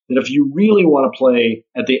knows that if you really want to play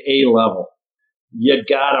at the A level, you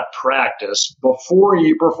got to practice before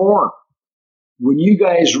you perform. When you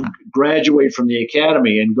guys graduate from the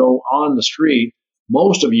academy and go on the street,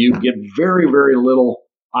 most of you get very, very little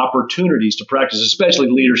opportunities to practice, especially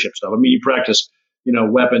leadership stuff. I mean, you practice,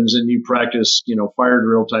 weapons and you practice, fire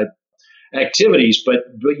drill type activities, but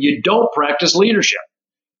you don't practice leadership.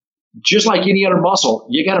 Just like any other muscle,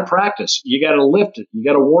 you got to practice. You got to lift it. You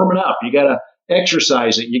got to warm it up. You got to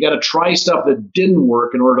exercise it. You got to try stuff that didn't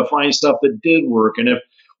work in order to find stuff that did work. And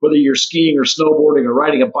whether you're skiing or snowboarding or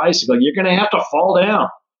riding a bicycle, you're going to have to fall down.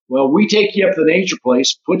 Well, we take you up to the nature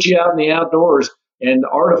place, put you out in the outdoors, and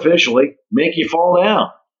artificially make you fall down.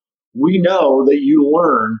 We know that you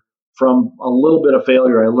learn from a little bit of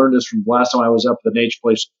failure. I learned this from last time I was up at the nature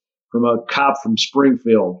place from a cop from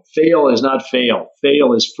Springfield. Fail is not fail.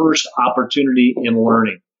 Fail is first opportunity in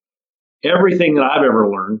learning. Everything that I've ever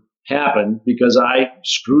learned happened because I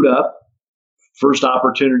screwed up, first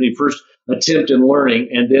opportunity, first attempt in learning,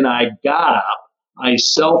 and then I got up, I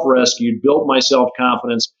self-rescued, built my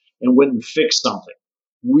self-confidence, and went and fixed something.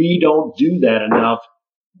 We don't do that enough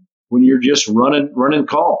when you're just running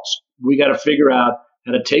calls. We got to figure out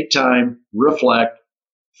how to take time, reflect,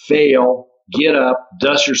 fail, get up,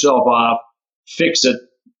 dust yourself off, fix it,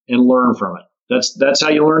 and learn from it. That's how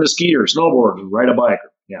you learn to ski or snowboard or ride a bike.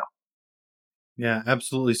 Yeah. Yeah,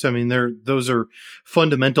 absolutely. So, I mean, those are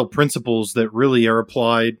fundamental principles that really are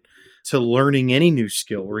applied to learning any new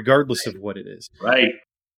skill, regardless of what it is. Right.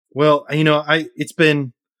 Well, it's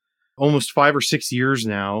been almost 5 or 6 years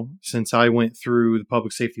now since I went through the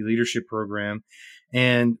public safety leadership program.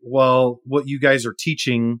 And while what you guys are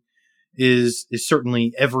teaching is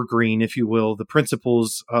certainly evergreen, if you will, the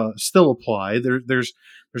principles still apply. There's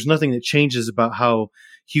nothing that changes about how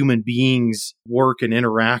human beings work and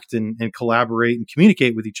interact and collaborate and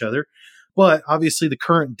communicate with each other. But obviously the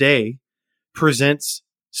current day presents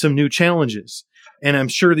some new challenges. And I'm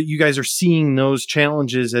sure that you guys are seeing those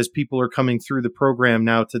challenges as people are coming through the program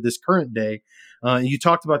now to this current day. You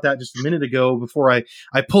talked about that just a minute ago before I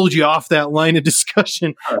pulled you off that line of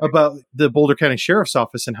discussion about the Boulder County Sheriff's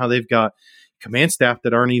Office and how they've got command staff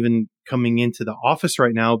that aren't even coming into the office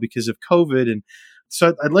right now because of COVID. And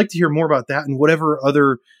so I'd like to hear more about that and whatever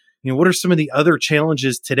other, what are some of the other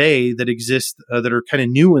challenges today that exist that are kind of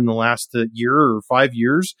new in the last year or 5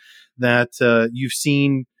 years that you've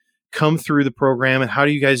seen come through the program, and how are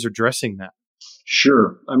you guys addressing that?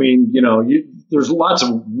 Sure. I mean, there's lots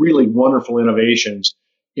of really wonderful innovations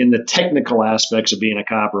in the technical aspects of being a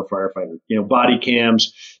cop or a firefighter. Body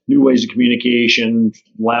cams, new ways of communication,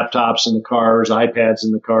 laptops in the cars, iPads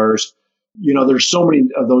in the cars. There's so many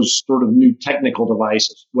of those sort of new technical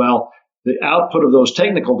devices. Well, the output of those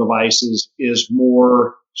technical devices is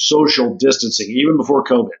more social distancing, even before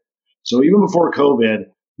COVID. So even before COVID,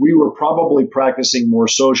 we were probably practicing more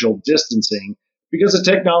social distancing because of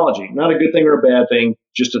technology. Not a good thing or a bad thing,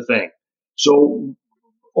 just a thing. So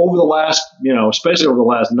over the last, especially over the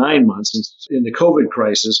last 9 months in the COVID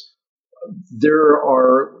crisis, there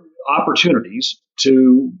are opportunities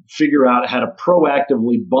to figure out how to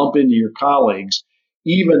proactively bump into your colleagues,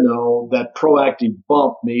 even though that proactive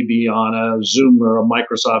bump may be on a Zoom or a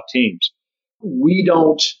Microsoft Teams. We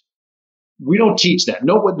don't teach that.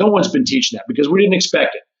 No one's been teaching that because we didn't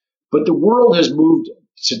expect it. But the world has moved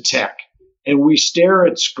to tech, and we stare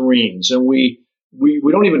at screens, and we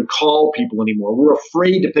don't even call people anymore. We're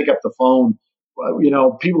afraid to pick up the phone.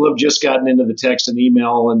 People have just gotten into the text and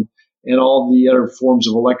email and all the other forms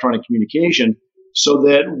of electronic communication, so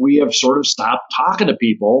that we have sort of stopped talking to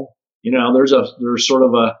people. There's sort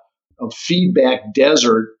of a feedback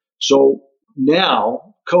desert. So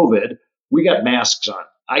now, COVID, we got masks on.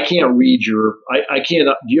 I can't read I can't,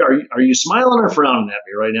 are you smiling or frowning at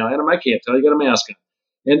me right now, Adam? I can't tell. You got a mask on.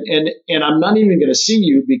 And I'm not even going to see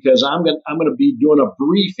you because I'm going to be doing a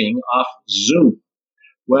briefing off Zoom.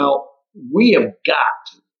 Well, we have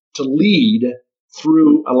got to lead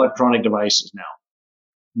through electronic devices now.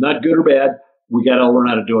 Not good or bad. We got to learn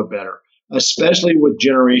how to do it better, especially with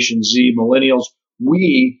Generation Z, millennials.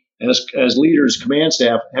 We, as leaders, command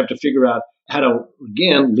staff, have to figure out how to,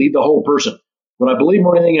 again, lead the whole person. But I believe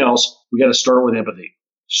more than anything else, we got to start with empathy.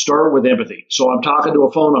 Start with empathy. So I'm talking to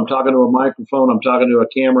a phone, I'm talking to a microphone, I'm talking to a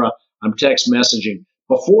camera, I'm text messaging.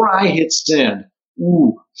 Before I hit send,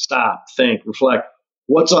 stop, think, reflect.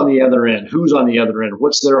 What's on the other end? Who's on the other end?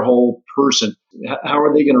 What's their whole person? How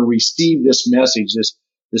are they going to receive this message,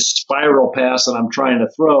 this spiral pass that I'm trying to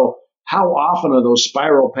throw? How often are those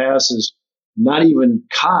spiral passes not even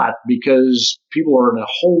caught because people are in a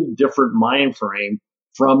whole different mind frame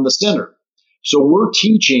from the center. So we're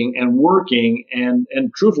teaching and working and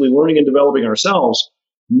truthfully learning and developing ourselves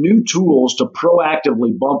new tools to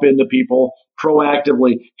proactively bump into people,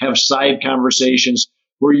 proactively have side conversations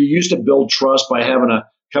where you used to build trust by having a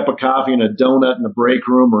cup of coffee and a donut in the break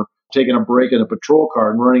room or taking a break in a patrol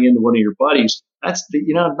car and running into one of your buddies. That's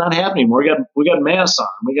not happening. We got masks on.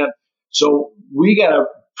 So we got to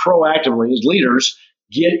proactively as leaders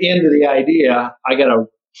get into the idea. I got to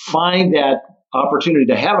find that opportunity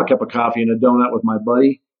to have a cup of coffee and a donut with my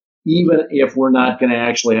buddy, even if we're not going to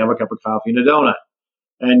actually have a cup of coffee and a donut.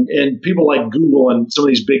 And people like Google and some of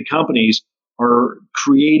these big companies are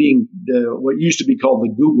creating what used to be called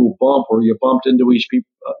the Google bump, where you bumped into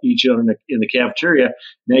each other in the cafeteria.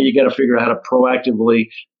 Now you got to figure out how to proactively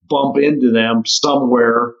bump into them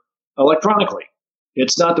somewhere electronically.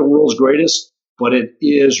 It's not the world's greatest, but it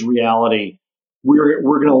is reality. We're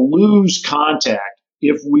going to lose contact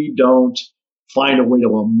if we don't find a way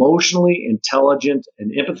to emotionally intelligent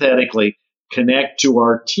and empathetically connect to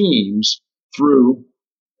our teams through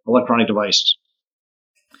electronic devices.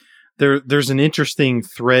 There's an interesting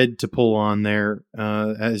thread to pull on there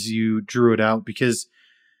as you drew it out, because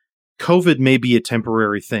COVID may be a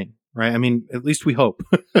temporary thing, right? I mean, at least we hope.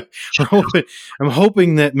 I'm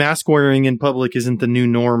hoping that mask wearing in public isn't the new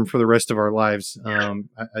norm for the rest of our lives.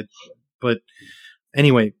 But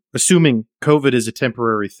anyway, assuming COVID is a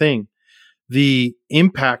temporary thing, the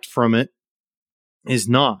impact from it is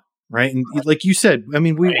not, right? And like you said, I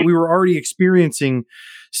mean, we were already experiencing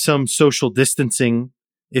some social distancing,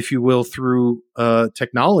 if you will, through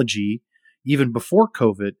technology even before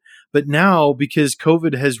COVID. But now, because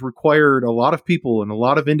COVID has required a lot of people in a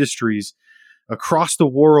lot of industries across the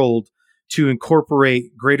world to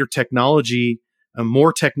incorporate greater technology,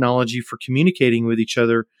 more technology for communicating with each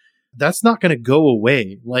other, that's not going to go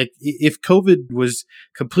away. Like if COVID was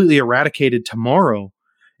completely eradicated tomorrow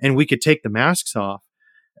and we could take the masks off,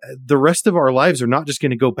 the rest of our lives are not just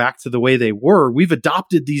going to go back to the way they were. We've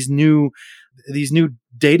adopted these new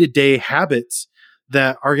day-to-day habits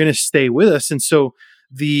that are going to stay with us. And so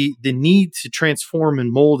the need to transform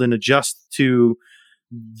and mold and adjust to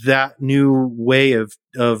that new way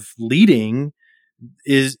of leading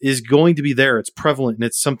is going to be there. It's prevalent, and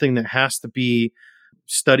it's something that has to be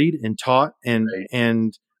studied and taught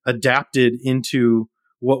and adapted into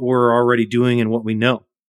what we're already doing and what we know.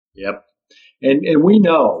 Yep. And we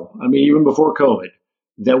know, I mean, even before COVID,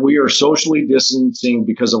 that we are socially distancing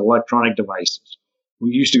because of electronic devices.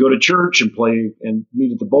 We used to go to church and play and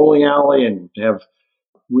meet at the bowling alley and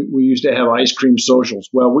we used to have ice cream socials.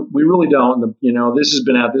 Well, we really don't. This has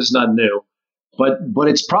been out. This is not new, but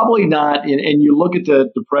it's probably not. And you look at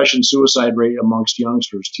the depression, suicide rate amongst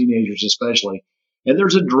youngsters, teenagers especially, and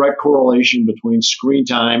there's a direct correlation between screen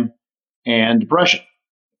time and depression.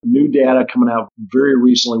 New data coming out very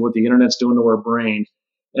recently, what the internet's doing to our brain.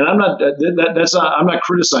 And I'm not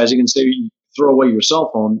criticizing and say throw away your cell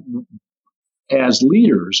phone. As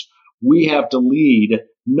leaders, we have to lead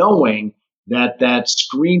knowing that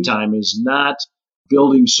screen time is not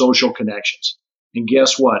building social connections. And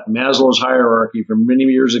guess what? Maslow's hierarchy from many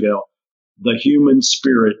years ago, the human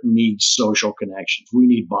spirit needs social connections. We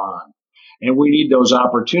need bond. And we need those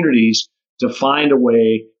opportunities to find a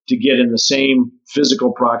way to get in the same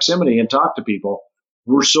physical proximity and talk to people.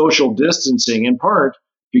 We're social distancing in part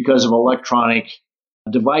because of electronic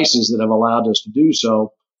devices that have allowed us to do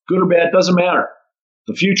so. Good or bad, doesn't matter.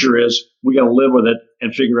 The future is we got to live with it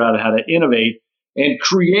and figure out how to innovate and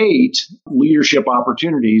create leadership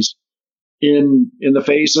opportunities in the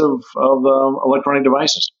face of electronic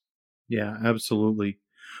devices. Yeah, absolutely.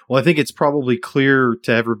 Well, I think it's probably clear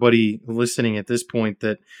to everybody listening at this point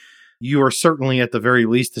that you are certainly at the very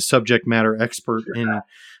least a subject matter expert in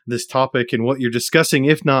this topic and what you're discussing,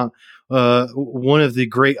 if not one of the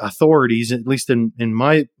great authorities, at least in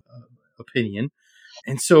my opinion.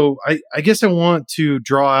 And so I guess I want to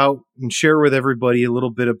draw out and share with everybody a little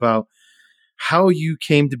bit about how you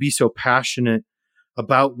came to be so passionate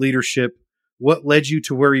about leadership. What led you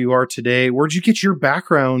to where you are today? Where'd you get your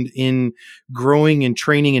background in growing and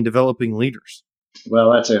training and developing leaders?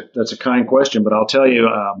 Well, that's a kind question, but I'll tell you,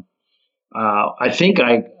 I think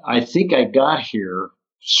I got here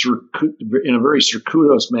in a very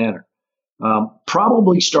circuitous manner.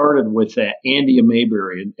 Probably started with Andy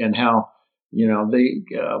Mayberry and how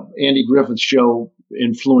Andy Griffith's show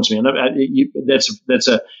influenced me. And you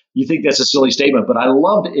think that's a silly statement, but I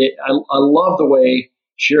loved it. I love the way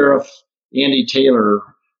Sheriff Andy Taylor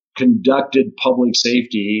conducted public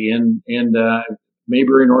safety in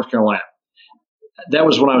Mayberry, North Carolina. That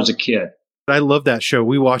was when I was a kid. I love that show.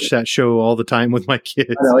 We watch that show all the time with my kids.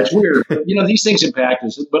 I know, it's weird. But, these things impact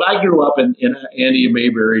us. But I grew up in Andy and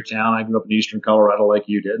Mayberry town. I grew up in eastern Colorado like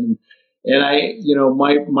you did. And I,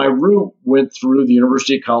 my route went through the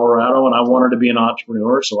University of Colorado, and I wanted to be an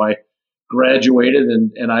entrepreneur. So I graduated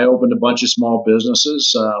and I opened a bunch of small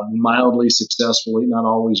businesses, mildly successfully, not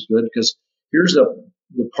always good. Because here's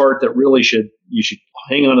the part that really you should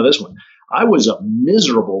hang on to this one. I was a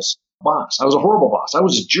miserable boss. I was a horrible boss. I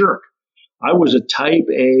was a jerk. I was a type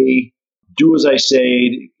A, do as I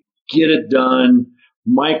say, get it done,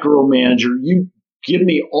 micromanager. You give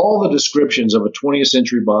me all the descriptions of a 20th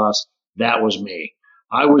century boss. That was me.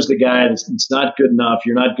 I was the guy it's not good enough.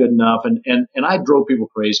 You're not good enough. And I drove people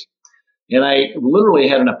crazy. And I literally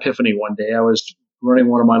had an epiphany one day. I was running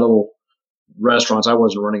one of my little restaurants. I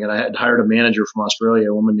wasn't running it. I had hired a manager from Australia,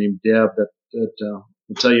 a woman named Deb that I'll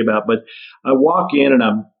tell you about. But I walk in and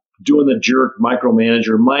I'm doing the jerk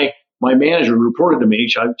micromanager. My manager reported to me.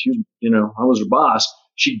 I was her boss.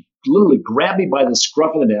 She literally grabbed me by the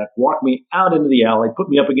scruff of the neck, walked me out into the alley, put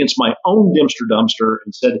me up against my own dumpster,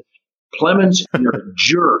 and said, "Plemmons, you're a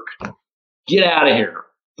jerk. Get out of here.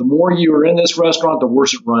 The more you are in this restaurant, the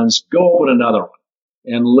worse it runs. Go open another one."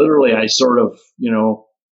 And literally, I sort of,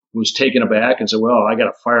 was taken aback and said, "Well, I got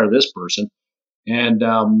to fire this person." And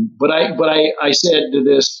but I said to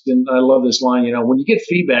this, and I love this line. When you get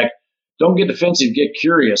feedback, don't get defensive, get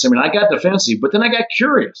curious. I mean, I got defensive, but then I got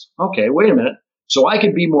curious. Okay, wait a minute. So I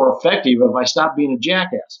could be more effective if I stopped being a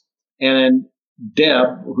jackass. And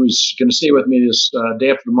Deb, who's going to stay with me this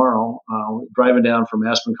day after tomorrow, driving down from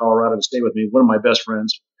Aspen, Colorado to stay with me, one of my best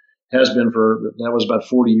friends, that was about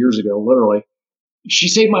 40 years ago, literally. She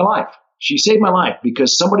saved my life. She saved my life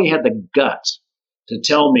because somebody had the guts to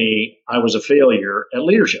tell me I was a failure at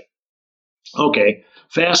leadership. Okay.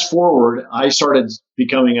 Fast forward, I started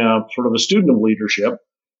becoming a sort of a student of leadership,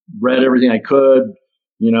 read everything I could,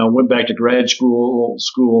 went back to grad school,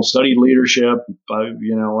 studied leadership. I've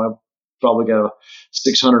probably got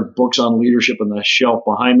 600 books on leadership on the shelf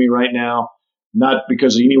behind me right now. Not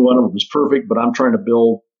because any one of them is perfect, but I'm trying to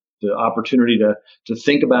build the opportunity to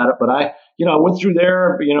think about it. But I went through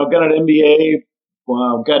there, got an MBA,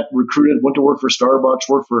 got recruited, went to work for Starbucks,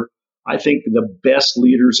 worked for, I think, the best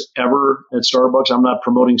leaders ever at Starbucks. I'm not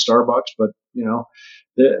promoting Starbucks, but,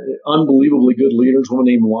 the unbelievably good leaders, a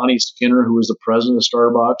woman named Lonnie Skinner, who was the president of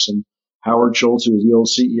Starbucks, and Howard Schultz, who was the old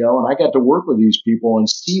CEO. And I got to work with these people and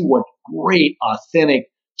see what great, authentic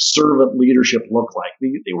servant leadership looked like.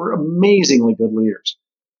 They were amazingly good leaders.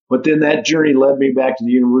 But then that journey led me back to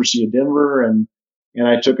the University of Denver, and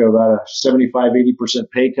I took about a 75,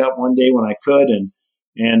 80% pay cut one day when I could,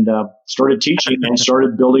 and started teaching and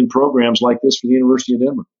started building programs like this for the University of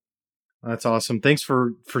Denver. That's awesome. Thanks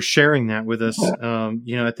for sharing that with us.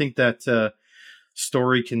 I think that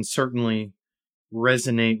story can certainly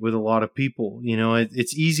resonate with a lot of people.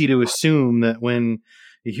 It's easy to assume that when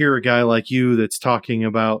you hear a guy like you that's talking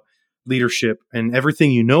about leadership and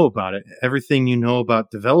everything you know about it, everything you know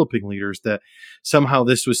about developing leaders, that somehow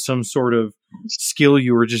this was some sort of skill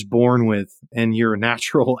you were just born with and you're a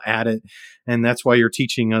natural at it. And that's why you're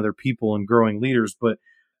teaching other people and growing leaders. But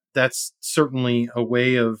that's certainly a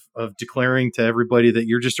way of declaring to everybody that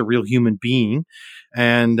you're just a real human being.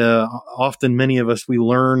 And often many of us, we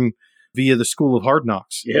learn via the school of hard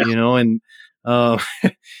knocks, and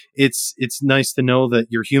it's nice to know that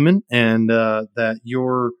you're human and that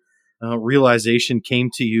your realization came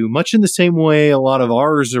to you much in the same way a lot of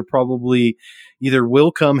ours are probably either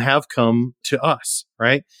have come to us.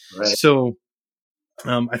 Right. So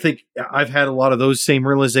I think I've had a lot of those same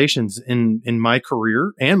realizations in my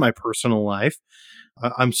career and my personal life.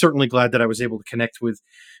 I'm certainly glad that I was able to connect with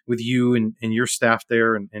you and your staff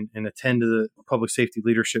there and attend to the public safety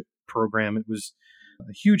leadership program. It was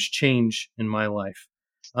a huge change in my life.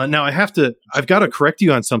 Now I've got to correct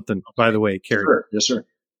you on something, by the way, Kerry. Sure. Yes, sir.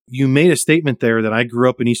 You made a statement there that I grew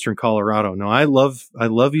up in eastern Colorado. Now I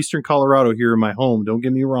love eastern Colorado here in my home. Don't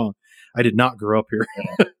get me wrong. I did not grow up here.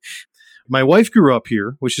 My wife grew up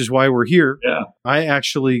here, which is why we're here. Yeah. I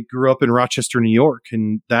actually grew up in Rochester, New York,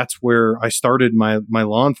 and that's where I started my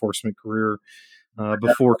law enforcement career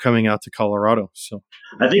before coming out to Colorado. So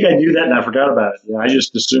I think I knew that and I forgot about it. Yeah, I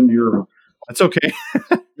just assumed you're. That's okay.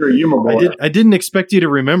 You're a humor boy. I didn't expect you to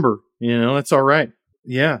remember. That's all right.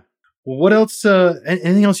 Yeah. Well, what else?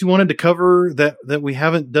 Anything else you wanted to cover that we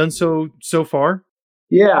haven't done so far?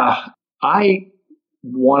 Yeah, I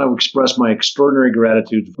want to express my extraordinary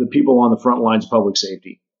gratitude to the people on the front lines of public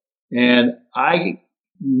safety. And I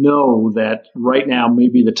know that right now may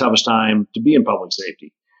be the toughest time to be in public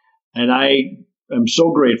safety. And I am so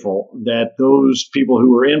grateful that those people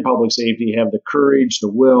who are in public safety have the courage,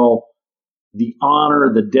 the will, the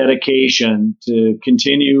honor, the dedication to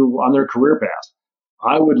continue on their career path.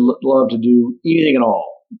 I would love to do anything at all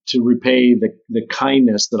to repay the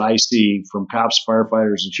kindness that I see from cops,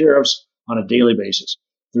 firefighters, and sheriffs on a daily basis.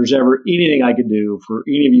 If there's ever anything I could do for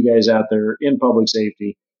any of you guys out there in public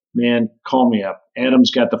safety, man, call me up.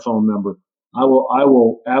 Adam's got the phone number. I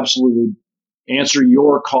will absolutely answer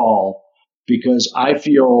your call, because I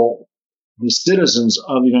feel the citizens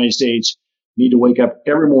of the United States need to wake up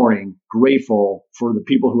every morning grateful for the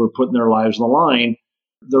people who are putting their lives on the line,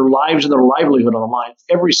 their lives and their livelihood on the line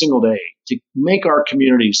every single day to make our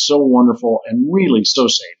community so wonderful and really so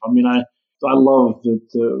safe. I mean, I love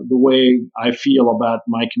the way I feel about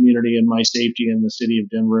my community and my safety in the city of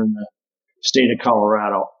Denver and the state of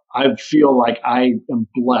Colorado. I feel like I am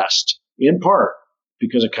blessed in part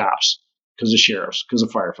because of cops, because of sheriffs, because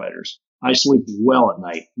of firefighters. I sleep well at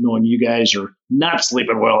night knowing you guys are not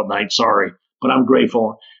sleeping well at night. Sorry, but I'm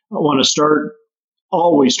grateful. I want to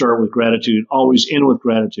always start with gratitude, always end with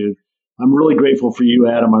gratitude. I'm really grateful for you,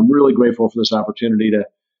 Adam. I'm really grateful for this opportunity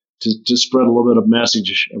to spread a little bit of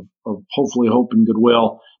message of hopefully hope and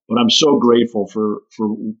goodwill. But I'm so grateful for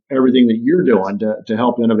everything that you're doing to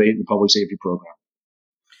help innovate the public safety program.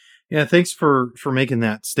 Yeah, thanks for making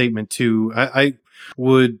that statement too. I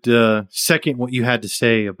would second what you had to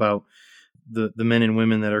say about the men and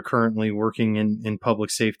women that are currently working in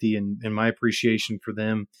public safety and my appreciation for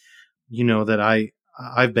them. You know that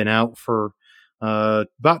I've been out for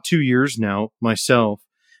about 2 years now myself.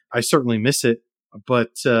 I certainly miss it,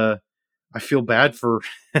 but I feel bad for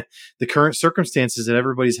the current circumstances that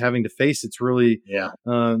everybody's having to face. It's really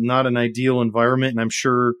not an ideal environment, and I'm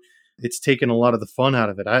sure it's taken a lot of the fun out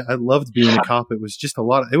of it. I loved being a cop. It was just a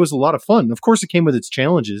lot of fun. At course, it came with its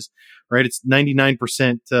challenges, right? It's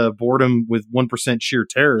 99% boredom with 1% sheer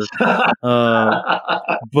terror.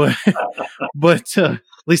 But at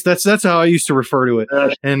least that's how I used to refer to it.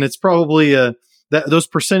 And it's probably those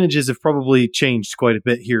percentages have probably changed quite a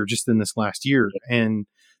bit here just in this last year, and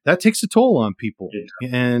that takes a toll on people.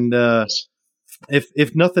 And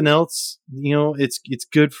if nothing else, you know, it's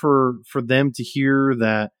good for them to hear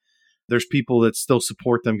that there's people that still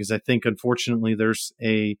support them, because I think, unfortunately, there's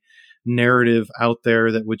a narrative out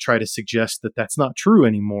there that would try to suggest that that's not true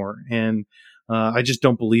anymore. And I just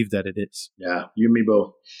don't believe that it is. Yeah, you and me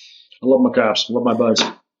both. I love my cops. I love my buds.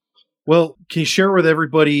 Well, can you share with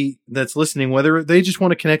everybody that's listening, whether they just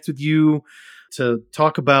want to connect with you to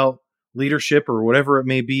talk about leadership or whatever it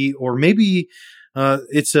may be, or maybe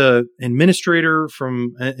it's a administrator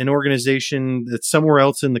from an organization that's somewhere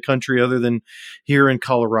else in the country other than here in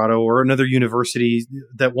Colorado, or another university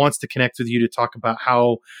that wants to connect with you to talk about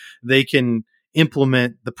how they can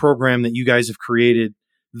implement the program that you guys have created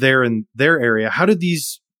there in their area. How did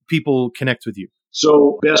these people connect with you?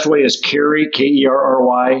 So best way is Kerry, Kerry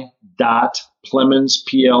 .Plemmons, PLEMMONS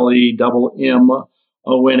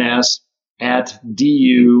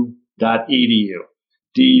 @du.edu.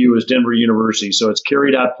 DU is Denver University. So it's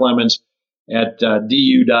Kerry.Plemmons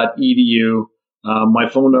 @du.edu. My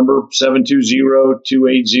phone number,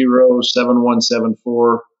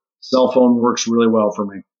 720-280-7174. Cell phone works really well for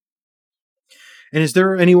me. And is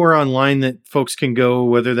there anywhere online that folks can go,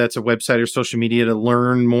 whether that's a website or social media, to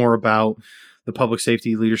learn more about the public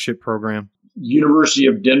safety leadership program? University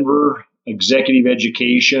of Denver, Executive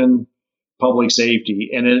Education, Public Safety.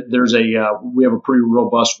 And we have a pretty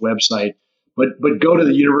robust website. But go to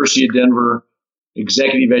the University of Denver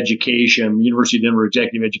Executive Education, University of Denver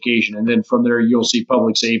Executive Education, and then from there you'll see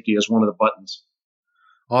public safety as one of the buttons.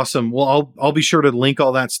 Awesome. Well, I'll be sure to link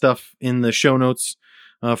all that stuff in the show notes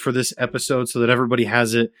for this episode, so that everybody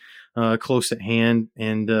has it close at hand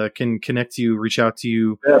and can connect to you, reach out to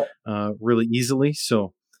you really easily.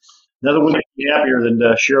 So nothing would make me happier than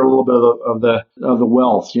to share a little bit of the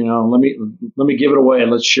wealth. You know, let me give it away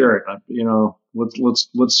and let's share it. You know, let's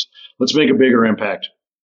make a bigger impact.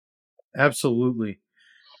 Absolutely.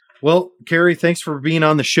 Well, Kerry, thanks for being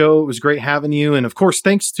on the show. It was great having you, and of course,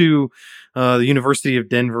 thanks to the University of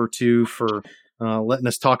Denver too for letting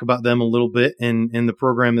us talk about them a little bit and the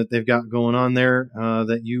program that they've got going on there.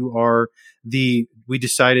 That you are we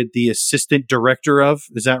decided the assistant director of.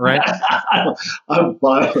 Is that right? How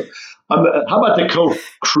about the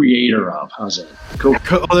co-creator of? How's that?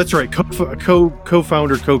 Oh, that's right.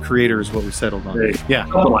 Co-founder, co-creator is what we settled on. Yeah.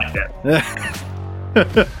 Something like that.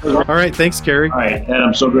 All right. Thanks, Kerry. All right.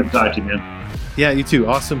 Adam, so good to talk to you, man. Yeah, you too.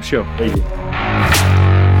 Awesome show. Thank you.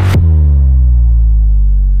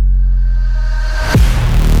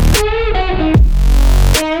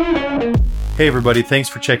 Hey, everybody. Thanks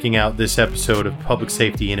for checking out this episode of Public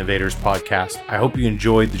Safety Innovators Podcast. I hope you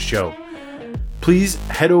enjoyed the show. please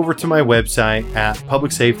head over to my website at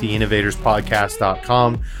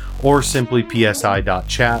publicsafetyinnovatorspodcast.com or simply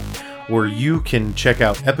psi.chat, where you can check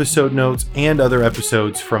out episode notes and other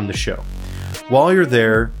episodes from the show. While you're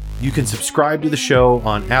there, you can subscribe to the show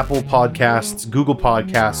on Apple Podcasts, Google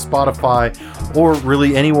Podcasts, Spotify, or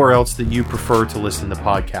really anywhere else that you prefer to listen to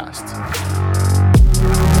podcasts.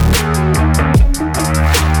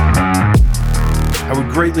 I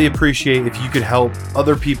would greatly appreciate if you could help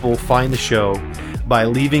other people find the show by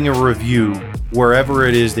leaving a review wherever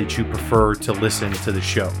it is that you prefer to listen to the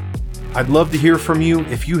show. I'd love to hear from you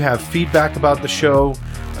if you have feedback about the show,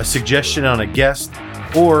 a suggestion on a guest,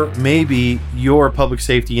 or maybe you're a public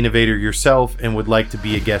safety innovator yourself and would like to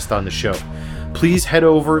be a guest on the show. Please head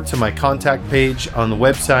over to my contact page on the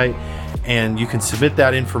website and you can submit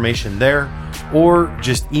that information there, or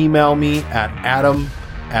just email me at adam@psi.chat.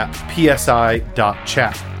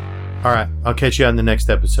 All right, I'll catch you on the next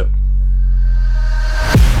episode.